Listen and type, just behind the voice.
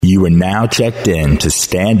You are now checked in to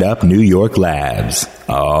Stand Up New York Labs.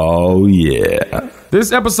 Oh, yeah.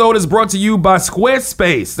 This episode is brought to you by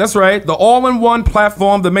Squarespace. That's right, the all-in-one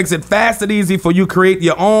platform that makes it fast and easy for you to create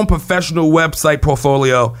your own professional website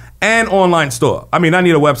portfolio and online store. I mean, I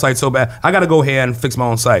need a website so bad. I got to go here and fix my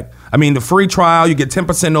own site. I mean, the free trial, you get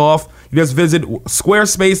 10% off. You just visit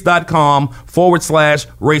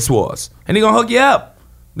squarespace.com/Race Wars. And they're going to hook you up.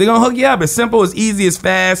 They're going to hook you up. It's simple, it's easy, it's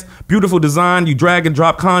fast, beautiful design. You drag and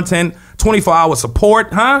drop content, 24-hour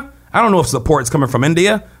support, huh? I don't know if support is coming from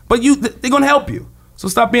India, but they're going to help you. So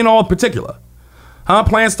stop being all particular.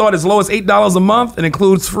 Plans start as low as $8 a month and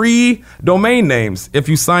includes free domain names if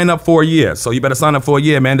you sign up for a year. So you better sign up for a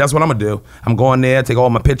year, man. That's what I'm going to do. I'm going there, take all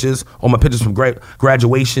my pictures from great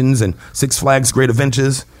graduations and Six Flags Great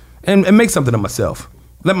Adventures, and make something of myself.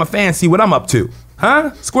 Let my fans see what I'm up to.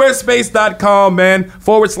 Squarespace.com, man,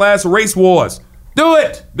 /Race Wars. Do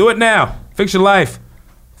it. Do it now. Fix your life.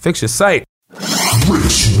 Fix your site.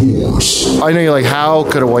 Race Wars. I know you're like, how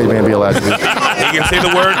could a white man be allowed to do that? You can say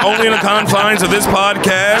the word only in the confines of this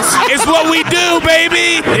podcast. It's what we do,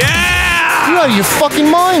 baby. Yeah. You're out of your fucking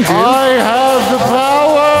mind, dude. I have the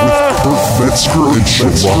power. With Kurt Metzger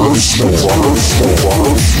and Shamar.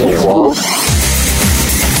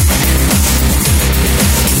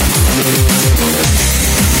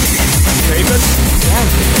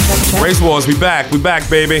 Race Wars, we back,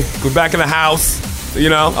 baby. We're back in the house. You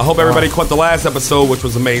know, I hope everybody caught the last episode, which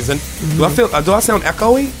was amazing. Do I sound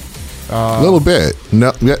echoey? A little bit.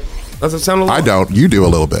 No, yeah. Does it sound a little? I don't. You do a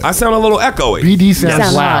little bit. I sound a little echoey. BD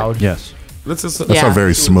sounds loud. Yes. That sounds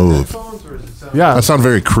very smooth. Yeah. That sounds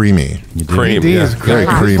very creamy. Cream. BD is Very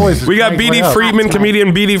creamy. We got BD Friedman,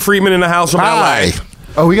 comedian BD Friedman in the house from Hi. LA.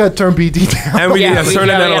 Oh, we got to turn BD down. And we gotta turn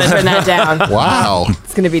that down. Wow.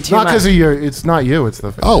 It's going to be too Not much. because of it's not you, it's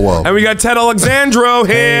the... Oh, well. And we got Ted Alexandro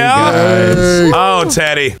here. Hey. Oh,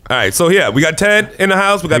 Teddy. All right, so yeah, we got Ted in the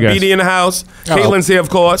house. We got Hey, guys. BD in the house. Hello. Caitlin's here, of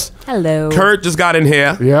course. Hello. Kurt just got in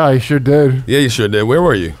here. Yeah, I sure did. Yeah, you sure did. Where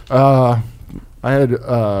were you? I had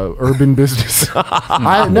urban business.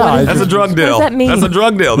 That's a drug deal. does that mean? That's a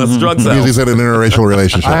drug deal. That's a drug Because sale. he's in an interracial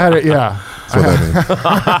relationship. I had it, yeah. That's what that means.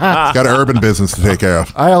 He's got an urban business to take care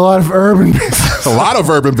of. I had a lot of urban business. A lot of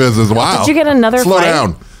urban business. Wow. Did you get another Slow fight?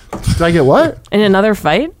 down. Did I get what? In another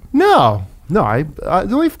fight? No. The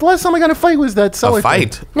last time I got in a fight was that seller A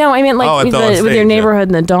fight. thing. No, I mean like Oh, I with, thought on with stage, your yeah. neighborhood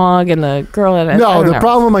and the dog and the girl. And I No, don't the know.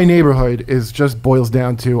 problem with my neighborhood is just boils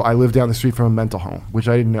down to I live down the street from a mental home, which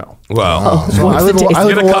I didn't know. Wow. So I live Get in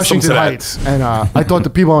accustomed Washington to that. Heights, and I thought the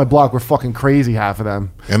people on my block were fucking crazy, half of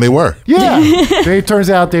them. And they were. Yeah, it turns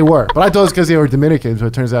out they were. But I thought it was because they were Dominicans, but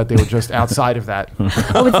it turns out they were just outside of that.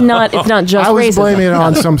 Oh, it's not just I was racism. blaming it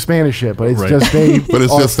on some Spanish shit, but it's just they. But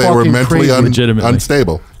it's are just they were fucking mentally crazy. Legitimately.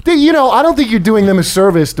 unstable. I don't think you're doing them a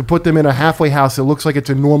service to put them in a halfway house that looks like it's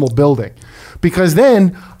a normal building, because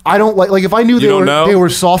then I don't like if I knew don't know? they were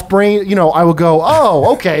soft brain, I would go,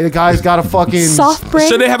 oh, okay, the guy's got a fucking Soft brain?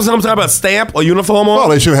 Should they have some type of stamp or uniform on? Well,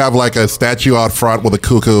 they should have like a statue out front with a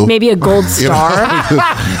cuckoo. Maybe a gold star.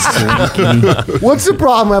 What's the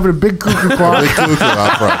problem having a big cuckoo Big clock? cuckoo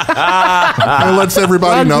out front. It lets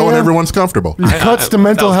everybody know and everyone's comfortable. Cuts to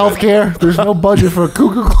mental health care. There's no budget for a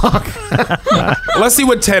cuckoo clock. Let's see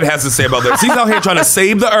what Ted has to say about this. He's out here trying to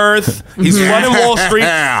save the earth. He's flooding Wall Street.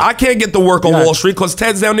 I can't get to work on Yeah. Wall Street because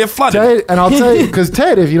Ted's down there flooding. Ted, and I'll tell you, because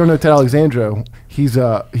Ted, if you don't know Ted Alexandro, Ted's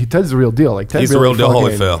the real deal. Like Ted He's the really real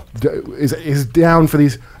deal, fucking is down for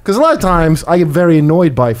these. Because a lot of times I get very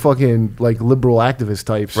annoyed by fucking like liberal activist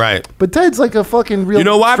types. Right. But Ted's like a fucking real. You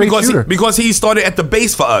know why? straight shooter. Because he started at the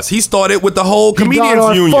base for us. He started with the whole he got comedians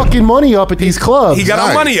our union. fucking money up at these clubs. He got our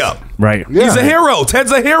Nice. money up. Right. Yeah. He's a hero.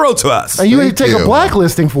 Ted's a hero to us. And you had Thank to take you. a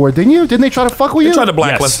blacklisting for it, didn't you? Didn't they try to fuck with They you? tried to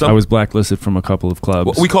blacklist Yes, I him. was blacklisted from a couple of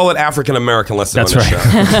clubs. We call it African American listing That's on this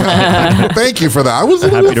right. show. Thank you for that. I was a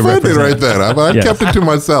little Happy to offended represent. right then. I Yes. kept it to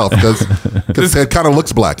myself because it kind of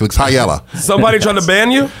looks black. It looks high yellow. Somebody trying to ban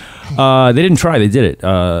you? They didn't try. They did it.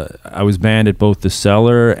 I was banned at both the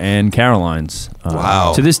Cellar and Caroline's.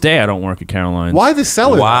 Wow. To this day, I don't work at Caroline's. Why the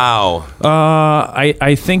seller? Wow.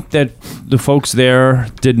 I think that the folks there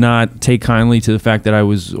did not take kindly to the fact that I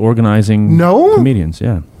was organizing No? comedians.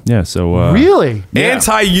 Yeah. Yeah. So Really? Yeah.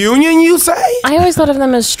 Anti-union, you say? I always thought of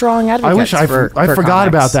them as strong I advocates. wish I for forgot comics.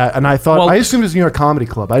 about that, and I thought Well- I assumed it was New York Comedy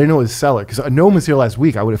Club. I didn't know it was Cellar because Noam was here last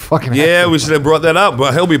week. I would have fucking Yeah, had we should have brought that up,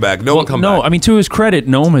 but he'll be back. No one come no, back. I mean, to his credit,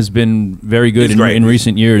 Noam has been very good He's great. in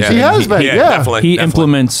recent years. He has been, yeah. Definitely. He definitely.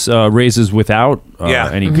 implements raises without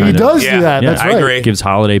any kind He of... does Yeah. do that. Yeah, That's I right. agree. gives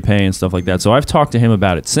holiday pay and stuff like that. So I've talked to him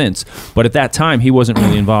about it since. But at that time, he wasn't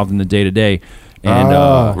really involved in the day-to-day.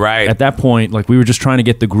 And Right. at that point, like we were just trying to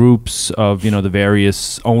get the groups of, the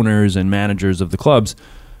various owners and managers of the clubs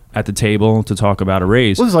at the table to talk about a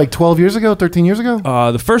raise. What was it, like 12 years ago, 13 years ago?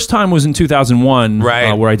 The first time was in 2001,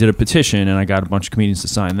 Right. where I did a petition and I got a bunch of comedians to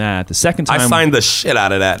sign that. The second time, I signed the shit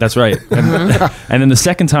out of that. That's right. And then the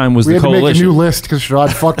second time was We the had to make a coalition. new list because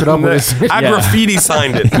Sherrod fucked it up with his. I Yeah. graffiti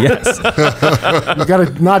signed it. Yes. You got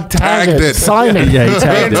to not tag Tagged it, it. sign it. Yeah, he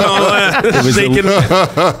tagged it. It was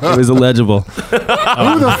It was illegible.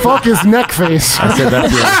 Who the fuck is Neckface? I said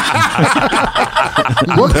that's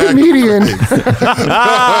What comedian?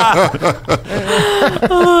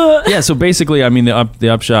 yeah. So basically, I mean, the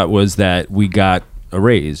upshot was that we got a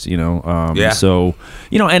raise. Yeah. So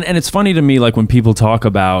and it's funny to me, like when people talk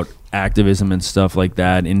about activism and stuff like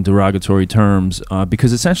that in derogatory terms,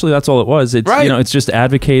 because essentially that's all it was. It's Right. it's just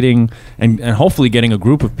advocating and hopefully getting a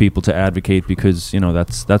group of people to advocate, because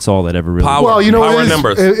that's all that ever really. Power. Well, Power it is,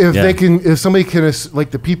 numbers. if Yeah. they can, if somebody can,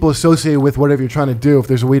 like the people associated with whatever you're trying to do, if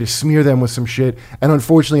there's a way to smear them with some shit, and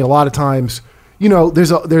unfortunately, a lot of times,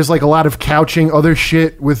 there's like a lot of couching other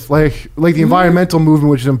shit with like the environmental movement,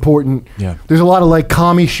 which is important. Yeah. There's a lot of like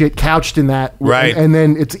commie shit couched in that, Right. And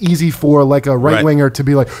then it's easy for like a right Right. winger to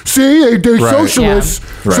be like, see, they're Right. socialists,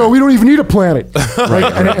 Yeah. so Right. we don't even need a planet.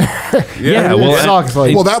 Like, and Yeah, it well, sucks.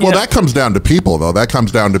 Like, Well, that comes down to people, though. That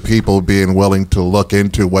comes down to people being willing to look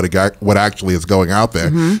into what actually is going out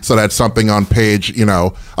there. So that's something on page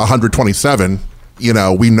 127.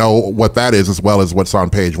 We know what that is as well as what's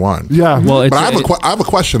on page 1. yeah. Well, But I have a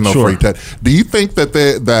question though Sure. for you, Ted. Do you think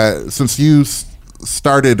that since you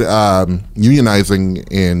started unionizing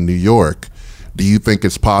in New York, do you think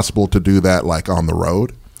it's possible to do that like on the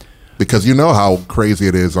road? Because you know how crazy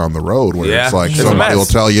it is on the road, where Yeah. it's like It's a somebody mess. will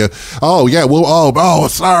tell you, "Oh yeah,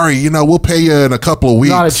 sorry, we'll pay you in a couple of weeks."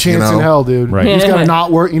 Not a chance in hell, dude. Right. You just gotta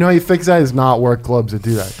not work. You know how you fix that is not work clubs that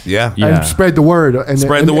do that. Yeah. Yeah. And spread the word. And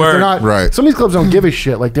Spread and the if they're word. not- Right. Some of these clubs don't give a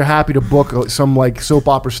shit. Like they're happy to book some like soap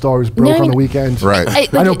opera star who's broke No, I on mean- the weekends. Right.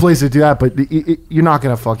 I know places that do that, but you're not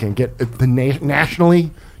gonna fucking get the nationally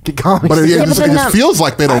get comics. But it but just then, feels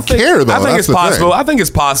like they don't care, though. I think That's it's the possible. thing. I think it's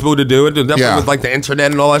possible to do it. Definitely Yeah. with like the internet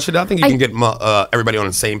and all that shit. I think you I- can get everybody on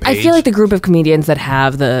the same page. I feel like the group of comedians that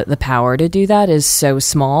have the power to do that is so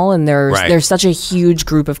small, and Right. there's such a huge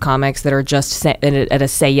group of comics that are just at a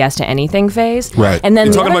say yes to anything phase. Right. And then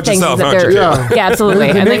You're the talking other about things is yourself, that aren't they're you? Yeah. absolutely.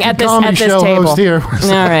 The I think naked at this comedy show table. host here. All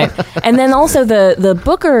right. And then also the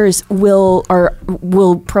bookers will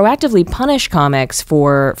proactively punish comics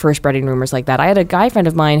for spreading rumors like that. I had a guy friend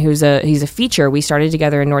of mine he's a feature. We started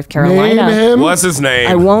together in North Carolina. Name him. What's his name?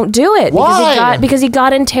 I won't do it Why? because he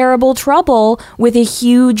got in terrible trouble with a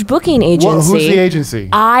huge booking agency. Who's the agency?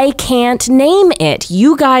 I can't name it.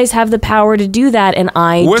 You guys have the power to do that, and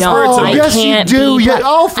I Whisper don't. it to I me. Yes, you can't do. be- Yeah.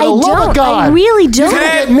 Oh, for I the love of don't. God. I really don't. You're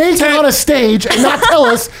gonna Ted, get naked Ted. on a stage and not tell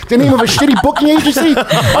us the name of a shitty booking agency? Are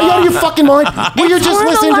you out of your fucking mind? Well, you're just one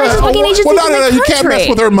of the listening largest to. booking agencies Well, in no, the you can't mess country.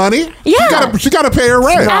 with her money. Yeah. She got to pay her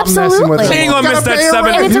rent. Stop messing with Absolutely. her. She ain't gonna Gotta miss that pay her seven.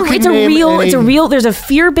 rent. And You can it's a name real. any- There's a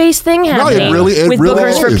fear-based thing happening it with really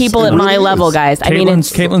bookers for is. people It at my really level, is. guys. I mean,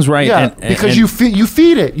 it's Caitlin's right. Yeah, and- because and- you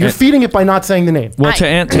feed it. You're feeding it by not saying the name. Well, to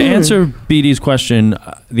answer BD's question,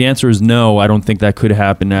 the answer is no. I don't think that could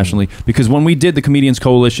happen nationally, because when we did the Comedians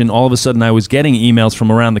Coalition, all of a sudden I was getting emails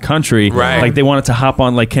from around the country, Right. like they wanted to hop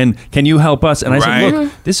on, like, can you help us? And I Right. said,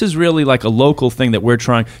 look, this is really like a local thing that we're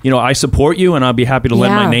trying. I support you, and I'll be happy to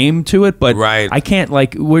lend my Yeah. name to it, but Right. I can't.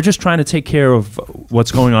 Like, we're just trying to take care of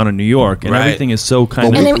what's going on in New York, and Right. everything is so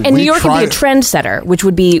kind Well, of. and we New York would be a try- trendsetter, which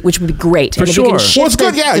would be great. For and if sure. you can Well, shift it's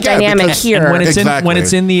good, yeah, the yeah, dynamic because- here. and when it's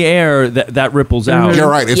Exactly. in the air, that ripples out. You're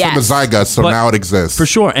right. It's in the Yes. zeitgeist, so But- now it exists. For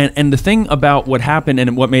sure. And the thing about what happened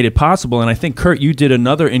and what made it possible, and I think, Kurt, you did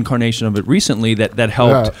another incarnation of it recently that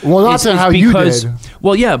helped. Yeah. Well, not to how you did.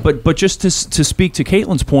 Well, yeah, but just to speak to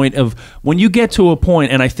Caitlin's point of when you get to a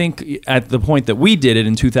point, and I think at the point that we did it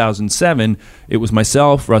in 2007, it was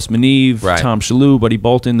myself, Russ Maneve, Right. Tom Shalhoub, Buddy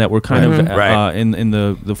Bolton that were kind of Right. in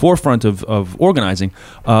the forefront of organizing.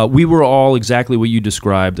 We were all exactly what you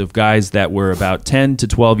described, of guys that were about 10 to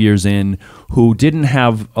 12 years in, who didn't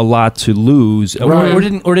have a lot to lose, Right.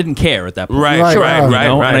 or didn't care at that point. Right, Right, right, right. right, You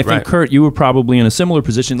know? right, And I think, right. Kurt, you were probably in a similar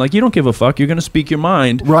position. Like, you don't give a fuck. You're going to speak your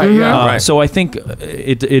mind. Right, yeah. Right. So I think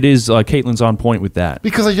it is Caitlin's on point with that.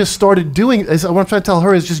 Because I just started doing. What I'm trying to tell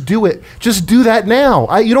her is just do it. Just do that now.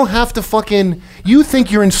 You don't have to fucking. You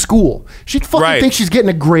think you're in school. She fucking Right. thinks she's getting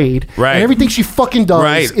a grade. Right. And everything she fucking does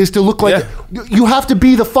Right. is to look like. You have to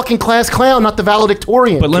be the fucking class clown, not the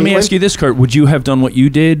valedictorian. But let me Caitlin. ask you this, Kurt. Would you have done what you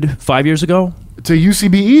did 5 years ago? To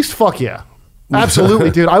UCB East, fuck yeah. Absolutely,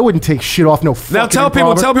 dude. I wouldn't take shit off no fucking Now tell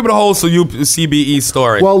people improver. the whole CBE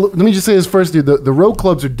story. Well, let me just say this first, dude. The road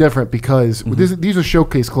clubs are different because these are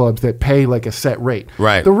showcase clubs that pay like a set rate.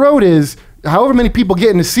 Right. The road is however many people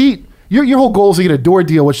get in the seat. your whole goal is to get a door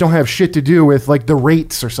deal, which don't have shit to do with like the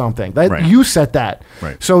rates or something. That Right. you set that.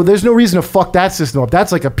 Right. So there's no reason to fuck that system up.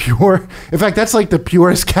 That's like a pure. In fact, that's like the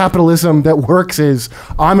purest capitalism that works. Is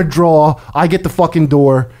I'm a draw. I get the fucking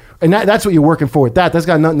door. And that's what you're working for with that. That's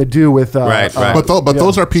got nothing to do with Right. But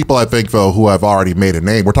those are people, I think, though, who have already made a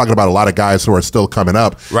name. We're talking about a lot of guys who are still coming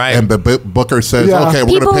up. Right. And the booker says, Yeah. okay,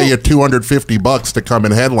 we're going People- to pay you $250 to come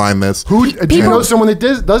and headline this. Who do you know someone that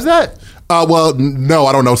does that? Well, no,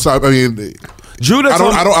 I don't know. So, I mean, Judas.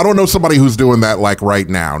 I don't know somebody who's doing that like right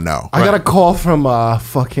now. No. I got a call from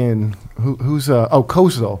fucking who's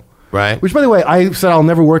Coastal. Right. Which, by the way, I said I'll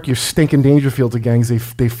never work your stinking Dangerfields again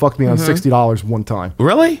because they fucked me on $60 one time.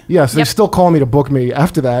 Really? Yeah, so they still call me to book me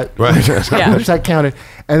after that. Right. Yeah. Which that counted.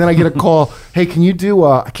 And then I get a call. Hey, can you do?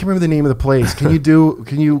 I can't remember the name of the place. Can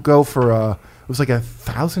you go for? It was like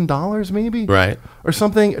 $1,000 maybe. Right. Or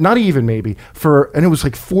something. Not even maybe and it was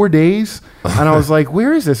like 4 days. And I was like,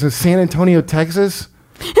 where is this? In San Antonio, Texas.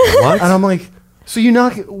 What? And I'm like, so you're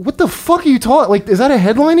not? What the fuck are you talking? Like, is that a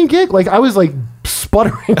headlining gig? Like, I was like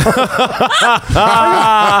sputtering.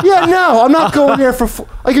 Yeah, no, I'm not going there for.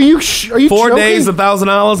 Like, are you 4 joking? days,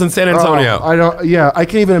 $1,000 in San Antonio. Oh, I don't. Yeah, I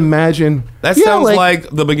can't even imagine. That Yeah, sounds like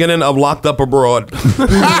the beginning of Locked Up Abroad. dude.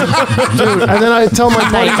 And then I tell my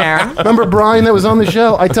buddy, Nightmare. remember Brian that was on the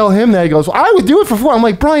show? I tell him that. He goes, well, I would do it for 4. I'm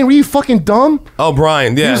like, Brian, were you fucking dumb? Oh,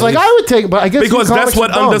 Brian, yeah. He was like, I would take it, but I guess because you that's comics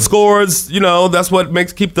what are dumb. underscores, that's what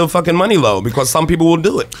makes keep the fucking money low. Because some people will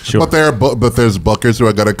do it. Sure. But there's bookers who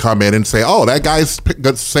are going to come in and say, "Oh, that guy's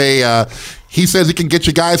going to say he says he can get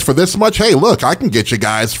you guys for this much. Hey, look, I can get you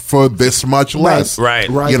guys for this much less." Right.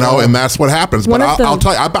 Right. And that's what happens. One But of the- I'll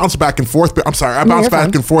tell you, I bounce back and forth. I'm sorry, I No, bounce you're back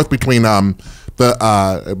fine. and forth between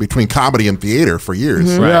between comedy and theater for years.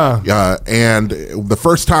 Mm-hmm. Yeah. And the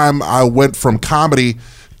first time I went from comedy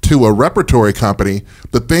to a repertory company,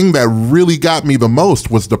 the thing that really got me the most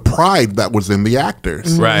was the pride that was in the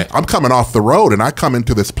actors. Right. I'm coming off the road and I come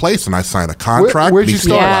into this place and I sign a contract. Where'd you These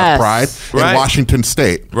people start? have pride Yes. in Right. Washington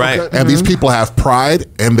State. Right. Okay. And these people have pride,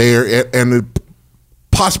 and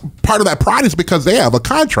part of that pride is because they have a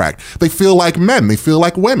contract. They feel like men. They feel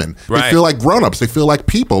like women. Right. They feel like grown-ups. They feel like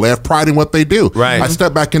people. They have pride in what they do. Right. I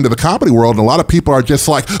step back into the comedy world, and a lot of people are just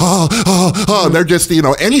like, they're just,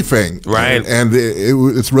 anything. Right. And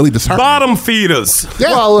it's really disheartening. Bottom feeders.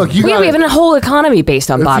 Yeah. Well, look, you We got have a whole economy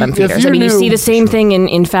based on If bottom you- if feeders. I you're mean, you new- see the same thing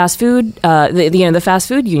in fast food. The fast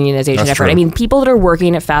food unionization That's effort. true. I mean, people that are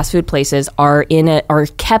working at fast food places are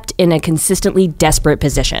kept in a consistently desperate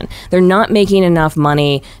position. They're not making enough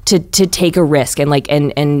money to take a risk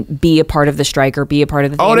and be a part of the strike or be a part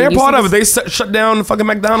of the thing. Oh, I mean, they're you part see of it. this- They shut down the fucking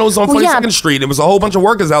McDonald's on Well, 42nd yeah. Street. It was a whole bunch of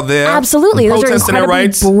workers out there. Absolutely, those are protesting their incredibly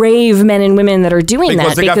rights. brave men and women that are doing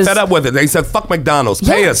Because that they got fed up with it. They said, "Fuck McDonald's,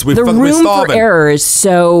 pay us. We're the fucking room starving." for error is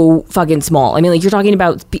so fucking small. I mean, like you're talking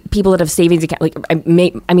about people that have savings account. Like,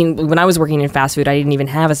 I mean, when I was working in fast food, I didn't even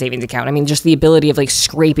have a savings account. I mean, just the ability of like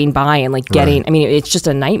scraping by and like getting. Right. I mean, it's just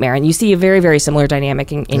a nightmare. And you see a very, very similar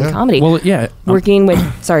dynamic in comedy. Well, yeah. Working with.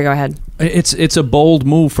 Sorry, go ahead. It's a bold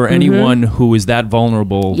move for anyone who is that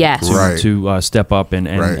vulnerable Yes. to, Right. to step up and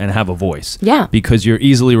Right. have a voice. Yeah. Because you're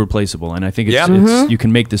easily replaceable. And I think Yep. you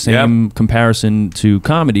can make the same comparison to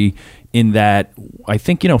comedy in that I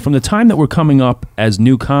think, from the time that we're coming up as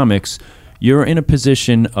new comics, you're in a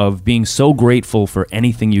position of being so grateful for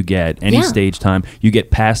anything you get, any Yeah. stage time. You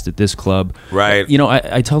get passed at this club. Right.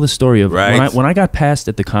 I tell the story of Right. when I got passed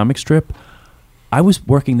at the comic strip, I was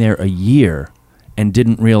working there a year and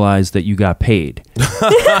didn't realize that you got paid.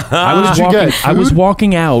 I was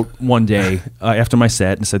walking out one day after my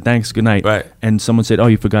set and said, "Thanks, good night." Right. And someone said, "Oh,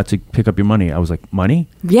 you forgot to pick up your money." I was like, "Money?"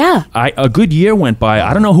 Yeah. A good year went by.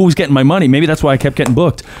 I don't know who was getting my money. Maybe that's why I kept getting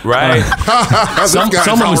booked. Right. This guy's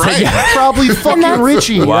someone was all right. taking. probably fucking that's-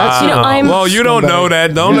 Richie. Wow. You know, I'm- well, you don't know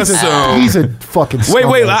that. Don't assume. He's a fucking. Wait.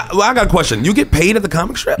 scumbag. I got a question. You get paid at the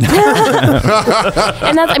comic strip?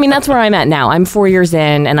 And that's where I'm at now. I'm 4 years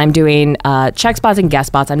in, and I'm doing check spots and guest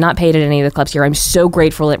spots. I'm not paid at any of the clubs here. I'm so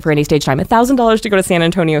grateful for any stage time. $1,000 to go to San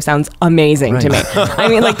Antonio sounds amazing to me. I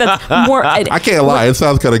mean, like that's more. I can't lie. It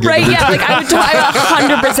sounds kind of good. Right? Yeah. Like I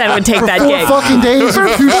 100% would take that 4 gig. fucking days For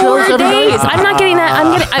or 2 shows 4 every days. night. I'm not getting that.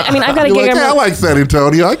 I mean, I've got a You're gig. like, every- I like San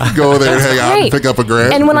Antonio. I could go there and hang out and pick up a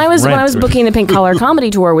grand. And when I was Rent. booking the Pink Collar Comedy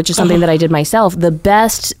Tour, which is something that I did myself, the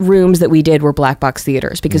best rooms that we did were black box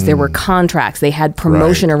theaters because there were contracts, they had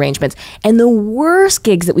promotion arrangements, and the worst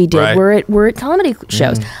gigs that we did Right. were at comedy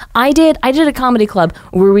shows. I did a comedy club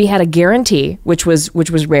where we had a guarantee, which was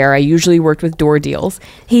rare. I usually worked with door deals.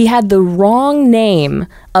 He had the wrong name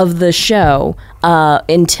of the show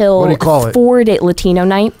until What do you call it? 4 day Latino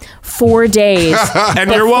night. 4 days. And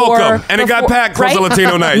you're welcome. And it got packed because of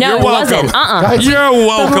Latino night. No, You're it welcome. wasn't. You're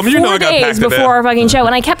welcome. You know I it got packed to before death. our fucking show,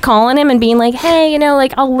 and I kept calling him and being like, "Hey,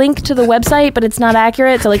 like I'll link to the website, but it's not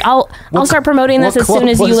accurate. So like I'll start promoting this what as soon club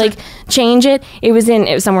as you was like it? change it." It was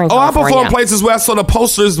somewhere in Oh, I California. perform places where I saw the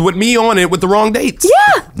posters with me on it with the wrong dates.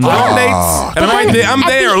 Yeah. Wrong dates. And I'm at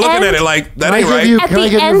there the looking end- at it like, that Can I ain't give right. you- At can I the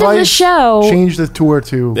give you end of the advice? show- Change the tour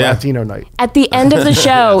to Yeah. Latino night. At the end of the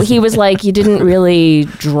show, he was like, "You didn't really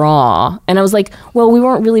draw," and I was like, "Well, we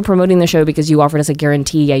weren't really promoting the show because you offered us a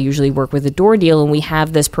guarantee. I usually work with a door deal, and we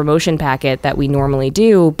have this promotion packet that we normally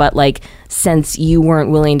do, but like since you weren't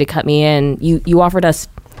willing to cut me in, you offered us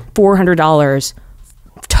 $400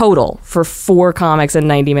 total for 4 comics and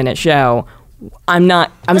 90-minute show." I'm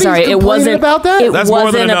sorry. It complaining wasn't about that? It That's more than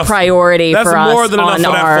wasn't a enough. priority That's for us more than enough on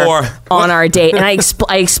for that our 4. on our date. And I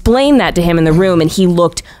explained that to him in the room, and he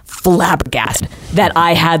looked flabbergasted that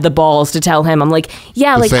I had the balls to tell him. I'm like,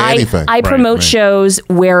 yeah, To like say anything. I promote right. shows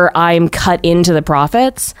where I'm cut into the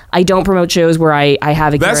profits. I don't promote shows where I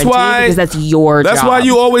have a That's guarantee why because that's your That's job.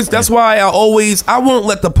 why I won't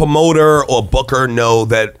let the promoter or booker know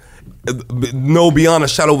that beyond a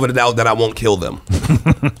shadow of a doubt that I won't kill them.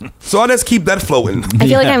 So I just keep that floating. I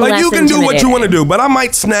feel like I'm Like less you can do what you want to intimidating. do, but I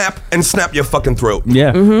might snap your fucking throat.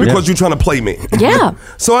 Yeah. Because you're trying to play me. Yeah.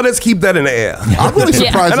 So I just keep that in the air. I'm really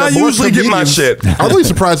surprised And I that more usually get my comedians- shit. I'm really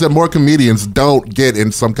surprised that more comedians don't get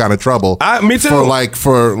in some kind of trouble. Me too.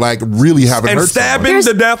 For really having And hurt stabbing someone.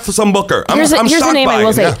 to death for some booker. I'm Here's shocked the name by I will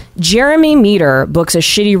it. say. Yeah. Jeremy Meter books a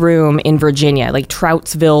shitty room in Virginia, like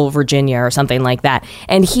Troutsville, Virginia, or something like that.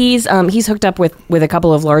 And he's hooked up with a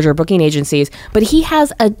couple of larger booking agencies, but he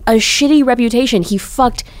has a shitty reputation. He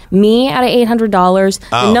fucked me out of $800.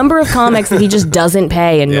 The number of comics that he just doesn't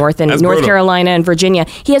pay in North that's brutal. Carolina and Virginia.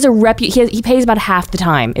 He has he pays about half the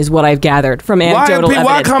time, is what I've gathered from anecdotal evidence.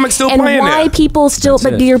 why comics still and playing why there? people still,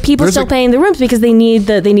 That's but it. are people There's still a- paying the rooms because they need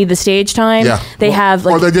the stage time. Yeah. They have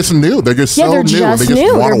or they're just new. They're just so they're new. just they just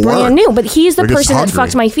new. want They're to work. brand new. But he's the They're just person that hungry.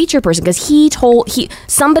 fucked my feature person because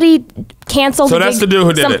somebody canceled. So the that's gig. the dude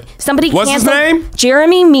who did it. Somebody What's his canceled. name?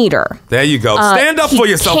 Jeremy Meter. There you go. Stand up He for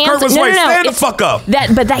yourself. canceled- Kurt was no, right. no, Stand the it's- fuck up.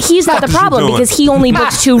 But he's not the What you problem doing? because he only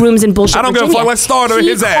books 2 rooms in bullshit. I don't give a Virginia. fuck. Let's start on He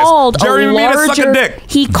his ass. called Jeremy Meter, suck a dick.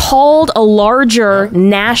 He called a larger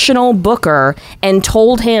national booker and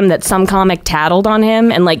told him that some comic tattled on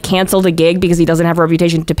him and like canceled a gig because he doesn't have a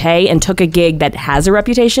reputation to pay, and took a gig that has a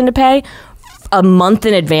reputation to pay a month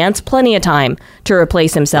in advance, plenty of time to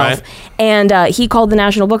replace himself. Right. And he called the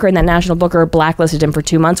national booker, and that national booker blacklisted him for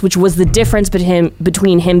 2 months, which was the difference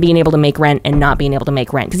between him being able to make rent and not being able to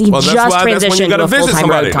make rent, because he Well, just that's when you transitioned to gotta a visit full-time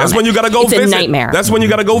somebody. road That's comic. when you gotta go it's visit. a nightmare. That's when you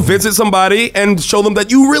gotta go visit somebody and show them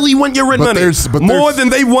that you really want your rent But money there's- but more there's- than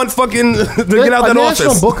they want fucking to get out a that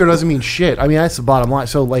national office. booker doesn't mean shit. I mean, that's the bottom line.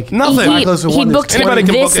 So like, Nothing. He booked Anybody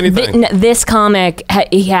can book anything. this comic.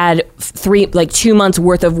 He had 2 months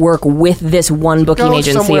worth of work with this one booking Go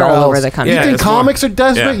agency somewhere all over else. the country. You Yeah, think it's more- comics are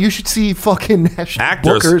desperate? yeah. You should see fucking national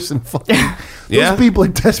Actors. bookers and fucking. Yeah. Those people are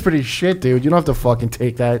desperate as shit, dude. You don't have to fucking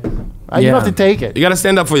take that. You Yeah. don't have to take it. You gotta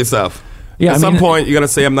stand up for yourself. Yeah, At I some mean- point, you gotta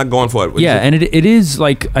say, "I'm not going for it." Yeah, and it is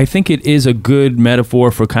like, I think it is a good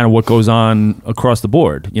metaphor for kind of what goes on across the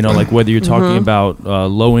board. You know, like whether you're talking about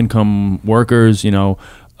low income workers,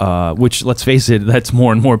 which, let's face it, that's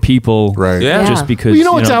more and more people. Right. Yeah. Just because Well, you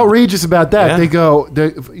know what's outrageous about that? Yeah. They go,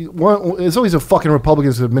 there's always a fucking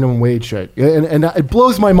Republicans with minimum wage shit. And it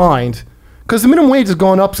blows my mind because the minimum wage has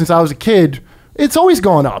gone up since I was a kid. It's always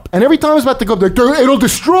gone up. And every time it's about to go up, it'll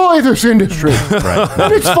destroy this industry.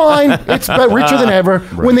 And it's fine. It's richer than ever.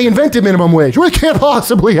 When they invented minimum wage, we can't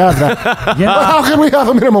possibly have that. Yeah. How can we have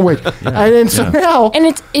a minimum wage? And then so now, And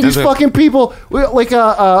it's- these fucking people, like,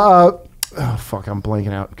 oh, fuck, I'm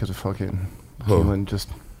blanking out because of fucking Keelan just...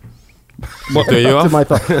 Well, there you to are. my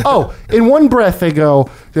thought. Oh, in one breath they go,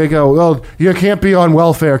 well, you can't be on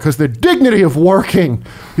welfare because the dignity of working.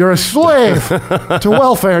 You're a slave to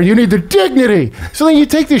welfare. You need the dignity. So then you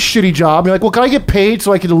take this shitty job. You're like, well, can I get paid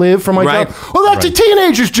so I can live from my Right. job? Well, that's a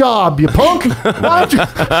teenager's job, you punk. Why don't you,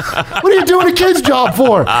 what are you doing a kid's job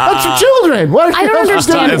for? That's for children. Why I don't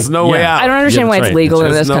understand. There's no way Yeah. out. I don't understand Yeah, why that's it's right. legal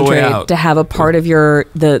in There's this no way country out. to have a part of your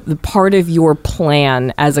the part of your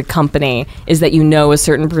plan as a company is that you know a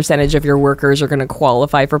certain percentage of your your workers are going to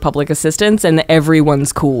qualify for public assistance, and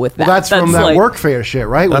everyone's cool with that. Well, that's from that like, workfare shit,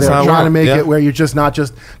 right? Where That's they're how it trying to works, make yeah. it where you're just not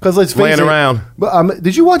just because let's face Laying it. around. But,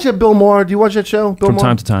 did you watch that Bill Maher? Do you watch that show? Bill From Maher?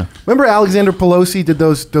 time to time. Remember Alexander Pelosi did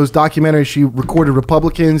those documentaries? She recorded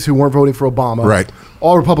Republicans who weren't voting for Obama. Right.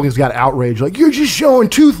 All Republicans got outraged, like, you're just showing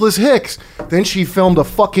toothless hicks. Then she filmed a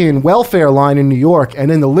fucking welfare line in New York, and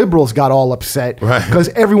then the liberals got all upset Right. because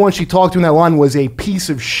everyone she talked to in that line was a piece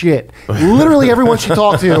of shit. Literally everyone she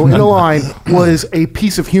talked to in the line was a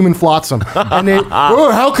piece of human flotsam. And they,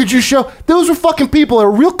 oh, how could you show? Those were fucking people that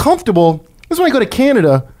are real comfortable. This is when I go to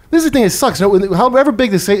Canada. This is the thing that sucks. However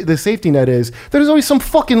big the safety net is, there's always some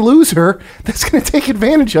fucking loser that's going to take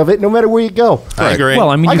advantage of it no matter where you go. I agree. Well,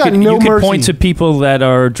 I mean, I you got could, no you could mercy. point to people that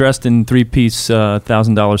are dressed in three-piece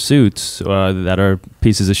 $1,000 suits that are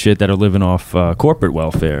pieces of shit that are living off corporate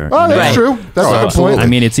welfare. Oh, that's Right. true. That's a good absolutely. point. I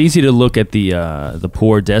mean, it's easy to look at the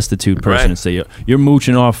poor, destitute person Right. and say you're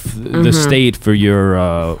mooching off the state for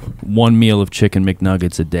your one meal of chicken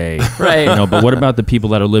McNuggets a day, Right. You know, but what about the people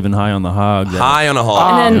that are living high on the hog? that- High on a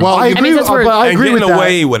hog. And then- well, I I mean, agree, that's where- but I and agree with getting that.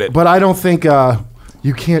 away with it. But I don't think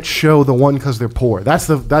you can't show the one because they're poor. That's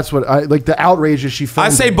what I like. The outrage is she filmed. I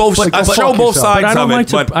say it. both. Like, I go show fuck both yourself. sides But I don't of like it.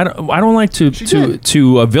 to. But I don't like to did.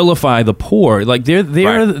 vilify the poor. Like they're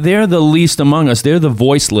Right. they're the least among us. They're the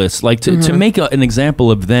voiceless. Like to make an example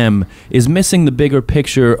of them is missing the bigger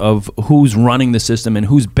picture of who's running the system and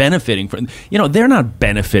who's benefiting from. You know, they're not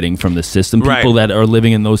benefiting from the system. Right. People that are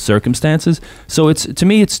living in those circumstances. So it's to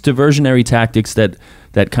me, it's diversionary tactics that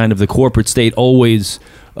kind of the corporate state always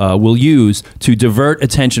will use to divert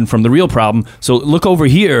attention from the real problem. So look over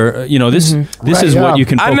here. You know, this Right, is yeah. what you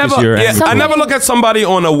can I focus never, your yeah, I Something- never look at somebody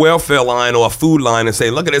on a welfare line or a food line and say,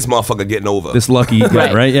 "Look at this motherfucker getting over." this lucky guy,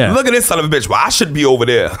 Right. right? Yeah. Look at this son of a bitch. Well, I should be over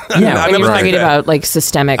there. Yeah, I when never you're think talking that. about like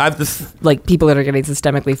systemic, I just- like people that are getting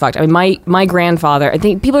systemically fucked. I mean, my grandfather. I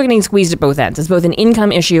think people are getting squeezed at both ends. It's both an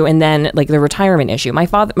income issue and then like the retirement issue. My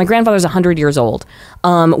grandfather's 100 years old.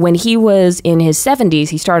 When he was in his 70s,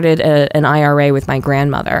 he started an IRA with my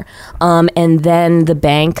grandmother, and then the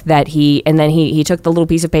bank that he took the little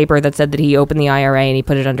piece of paper that said that he opened the IRA and he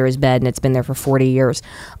put it under his bed and it's been there for 40 years.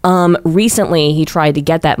 Recently, he tried to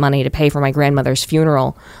get that money to pay for my grandmother's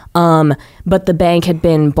funeral. But the bank had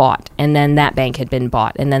been bought, and then that bank had been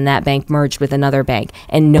bought, and then that bank merged with another bank,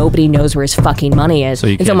 and nobody knows where his fucking money is. So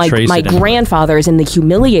you and so can't trace my it anywhere. grandfather is in the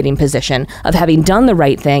humiliating position of having done the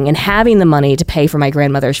right thing and having the money to pay for my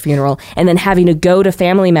grandmother's funeral, and then having to go to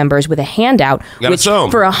family members with a handout, Gotta which sue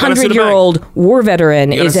 'em. for a Gotta sue the 100-year-old war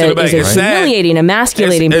veteran You gotta is sue the a bank. It's sad. humiliating,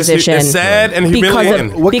 emasculating It's- position. it's sad and because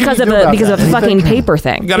humiliating. What can because you of do a about because that? of a fucking paper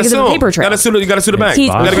thing. You gotta Because sue of a him. paper trail. You gotta sue the bank. He's,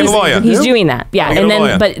 You gotta get a he's- lawyer. he's doing that, yeah. Gotta get And a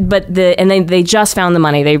lawyer. then, and then they just found the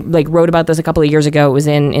money. They like wrote about this a couple of years ago. It was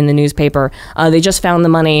in the newspaper. They just found the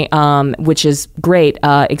money, which is great.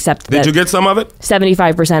 Except Did that you get some of it?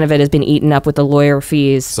 75% of it has been eaten up with the lawyer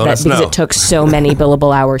fees that's because no. it took so many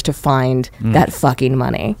billable hours to find that fucking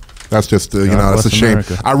money. That's just you know, that's a bless shame.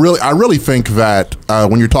 America. I really think that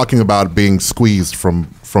when you're talking about being squeezed from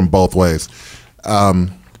both ways,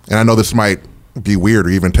 and I know this might be weird or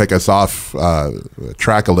even take us off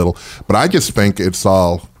track a little, but I just think it's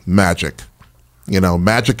all magic. You know,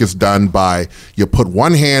 magic is done by you put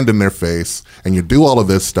one hand in their face and you do all of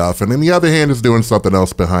this stuff, and then the other hand is doing something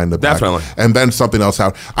else behind the back. Definitely. And then something else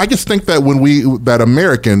out. I just think that that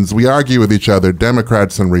Americans, we argue with each other,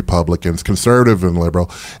 Democrats and Republicans, conservative and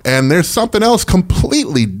liberal, and there's something else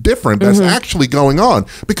completely different that's actually going on.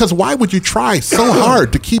 Because why would you try so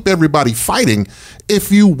hard to keep everybody fighting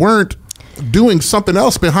if you weren't doing something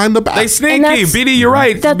else behind the back? They And sneaky. that's- BD, you're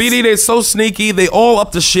right. that's- BD, they're so sneaky. They all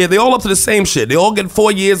up to shit. They all up to the same shit. They all get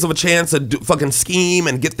 4 years of a chance to fucking scheme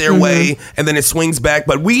and get their way, and then it swings back.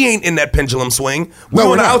 But we ain't in that pendulum swing. We're No,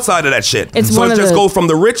 we're on the not. outside of that shit. It's so one it's of just the- go from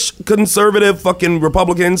the rich conservative fucking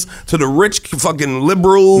Republicans to the rich fucking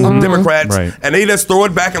liberal Democrats, Right. and they just throw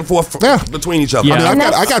it back and forth Yeah. between each other. Yeah. I mean,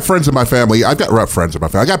 I got friends in my family. I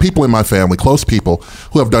got people in my family, close people,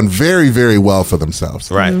 who have done very, very well for themselves.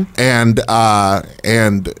 Right. Mhm. And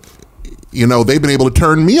you know, they've been able to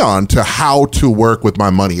turn me on to how to work with my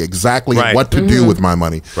money, exactly Right. what to do with my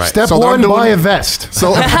money. Right. Step So they're one, doing- buy a vest.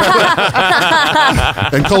 So and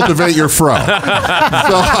cultivate your fro.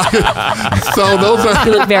 So those are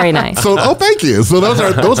You look very nice. So thank you. So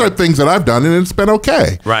those are things that I've done, and it's been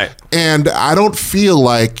okay. Right. And I don't feel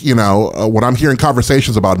like, you know, when I'm hearing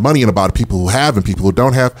conversations about money and about people who have and people who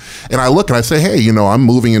don't have, and I look and I say, hey, you know, I'm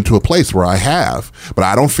moving into a place where I have, but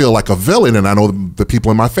I don't feel like a villain, and I know the people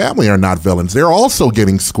in my family are not villains. They're also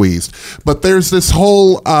getting squeezed. But there's this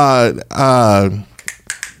whole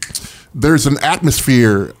there's an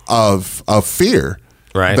atmosphere of fear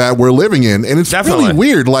Right. that we're living in, and it's Definitely. really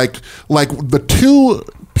weird. Like the two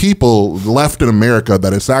people left in America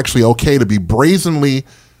that it's actually okay to be brazenly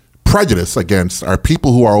prejudiced against are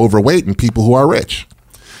people who are overweight and people who are rich.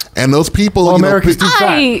 And those people, Well, you know, America's too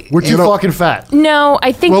fat. We're too fucking fat. No,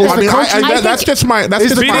 I think well, that I mean, I that's think- just my. That's Is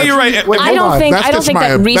just the my. BD, you're right. Wait, I hold don't on. think That's I don't just think my-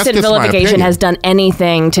 that that's recent just my vilification opinion. has done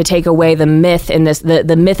anything to take away the myth in this the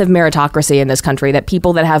myth of meritocracy in this country, that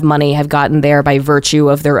people that have money have gotten there by virtue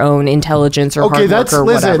of their own intelligence or Okay, hard that's work or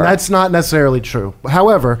listen. whatever. That's not necessarily true.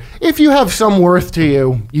 However, if you have some worth to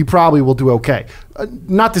you, you probably will do okay.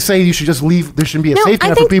 Not to say you should just leave. There shouldn't be a No, safety I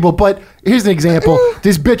net for think- people. But here's an example.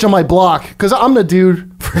 This bitch on my block, because I'm the dude.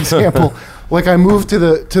 For example, like I moved to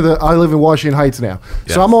the. I live in Washington Heights now,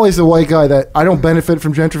 so I'm always the white guy that I don't benefit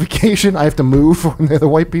from gentrification. I have to move when the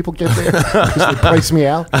white people get there because they price me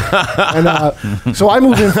out. And so I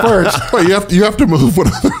moved in first. Wait, you have to move when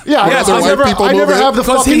other, Yeah, when Yes, other I white never, people I move never in? have the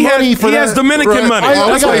Because fucking money for he that. has Dominican Right. money. I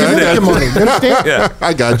That's got what he Dominican did. money. You understand? Yeah.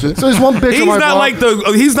 I got you. So there's one bitch He's on my not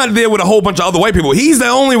block. he's not there with a whole bunch of other white people. He's the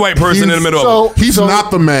only white person in the middle of it. He's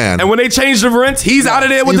not the man. And when they change the rent, he's out of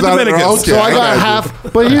there with He's the out of there. Dominicans. Okay. So I got I got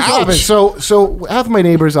half, but here's what Ouch. happened. So half of my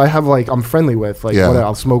neighbors I have I'm friendly with, Yeah. whatever,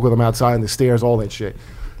 I'll smoke with them outside on the stairs, all that shit.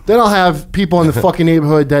 Then I'll have people in the fucking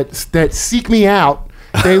neighborhood that seek me out.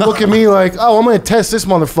 They look at me like, oh, I'm gonna test this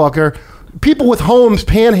motherfucker. People with homes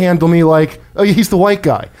panhandle me like, oh, he's the white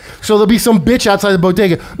guy. So there'll be some bitch outside the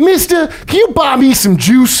bodega, Mister, can you buy me some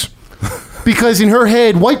juice? Because in her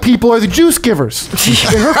head, white people are the juice givers.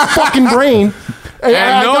 In her fucking brain. And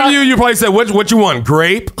knowing you probably said, what you want,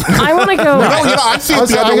 grape? I want to go. No, I see I it was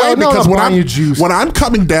the like, other I way go, no, because I'm when buying you juice. when I'm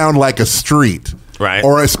coming down like a street, Right.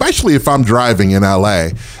 or especially if I'm driving in LA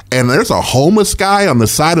and there's a homeless guy on the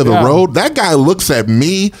side of the Yeah. road, that guy looks at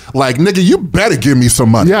me like, nigga, you better give me some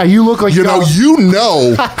money. Yeah, you look like you you know, got- you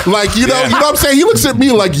know, like you know what I'm saying. He looks at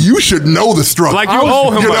me like you should know the struggle, Like you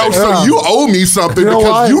owe him You know, money. so Yeah. you owe me something You know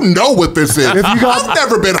because why? you know what this is. If you got- I've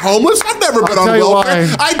never been homeless. I've never been I'll on tell you welfare.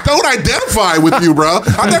 why. I don't identify with you, bro.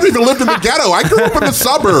 I never even lived in the ghetto. I grew up in the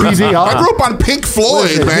suburbs. PZ, I grew up on Pink Floyd,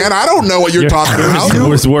 Listen, man. I don't know what you're talking about. It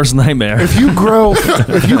was the worst nightmare. If you grow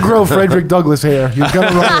Frederick Douglass hair, you're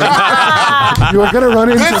gonna run. You're gonna run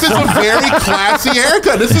into. This is a very classy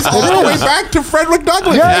haircut. This is all the way back to Frederick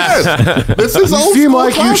Douglass. Yes. Yes. This is old seem school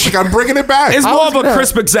like you classic. should- I'm bringing it back. It's more of a gonna-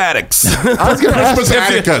 Crispus Attucks. I was gonna ask. Christmas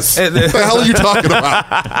Atticus. What the hell are you talking about?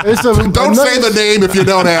 It's a Don't say nice- the name if you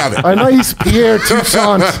don't have it. A nice Pierre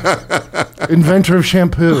Toussaint, inventor of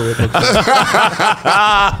shampoo.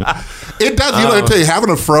 It does. You know, I tell you, having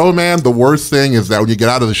a fro, man, the worst thing is that when you get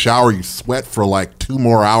out of the shower, you sweat for like 2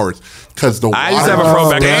 more hours because the water I used to have a fro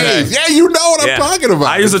back in the day. stays. Yeah, you know what Yeah. I'm talking about.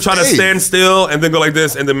 I used to try to It stays. stand still and then go like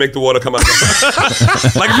this and then make the water come out.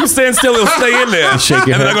 Like if you stand still, it'll stay in there. Shake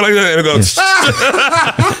your and then I head. go like this and it goes.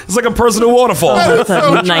 It's like a personal waterfall. That's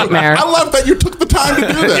a nightmare. I love that you took the time to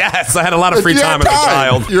do that. Yes, I had a lot of free You time had as a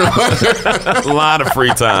child. You're like- A lot of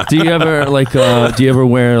free time. Do you ever do you ever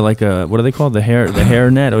wear like a, what are they called, the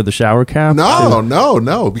hair net or the shower cap?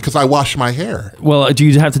 no, because I wash my hair. Well, do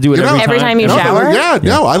you have to do it You know, every Every time you No, shower?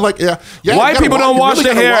 no, I like, yeah. White You gotta people don't you wash really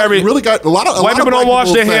their gotta hair wash- every- you really got a lot of White people don't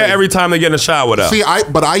wash their hair say- every time they get in the shower though. See,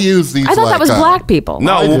 but I use these. I thought like, that was black people.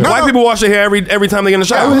 No, I do. white No. people wash their hair every time they get in the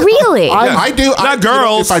shower. Really? I do. Not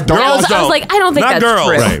girls. If I don't, Girls I was don't. like, I don't think Not that's girls.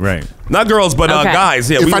 true. Right, right. Not girls, but Okay. guys.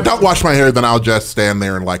 Yeah, if I don't wash my hair, then I'll just stand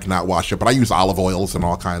there and like not wash it. But I use olive oils and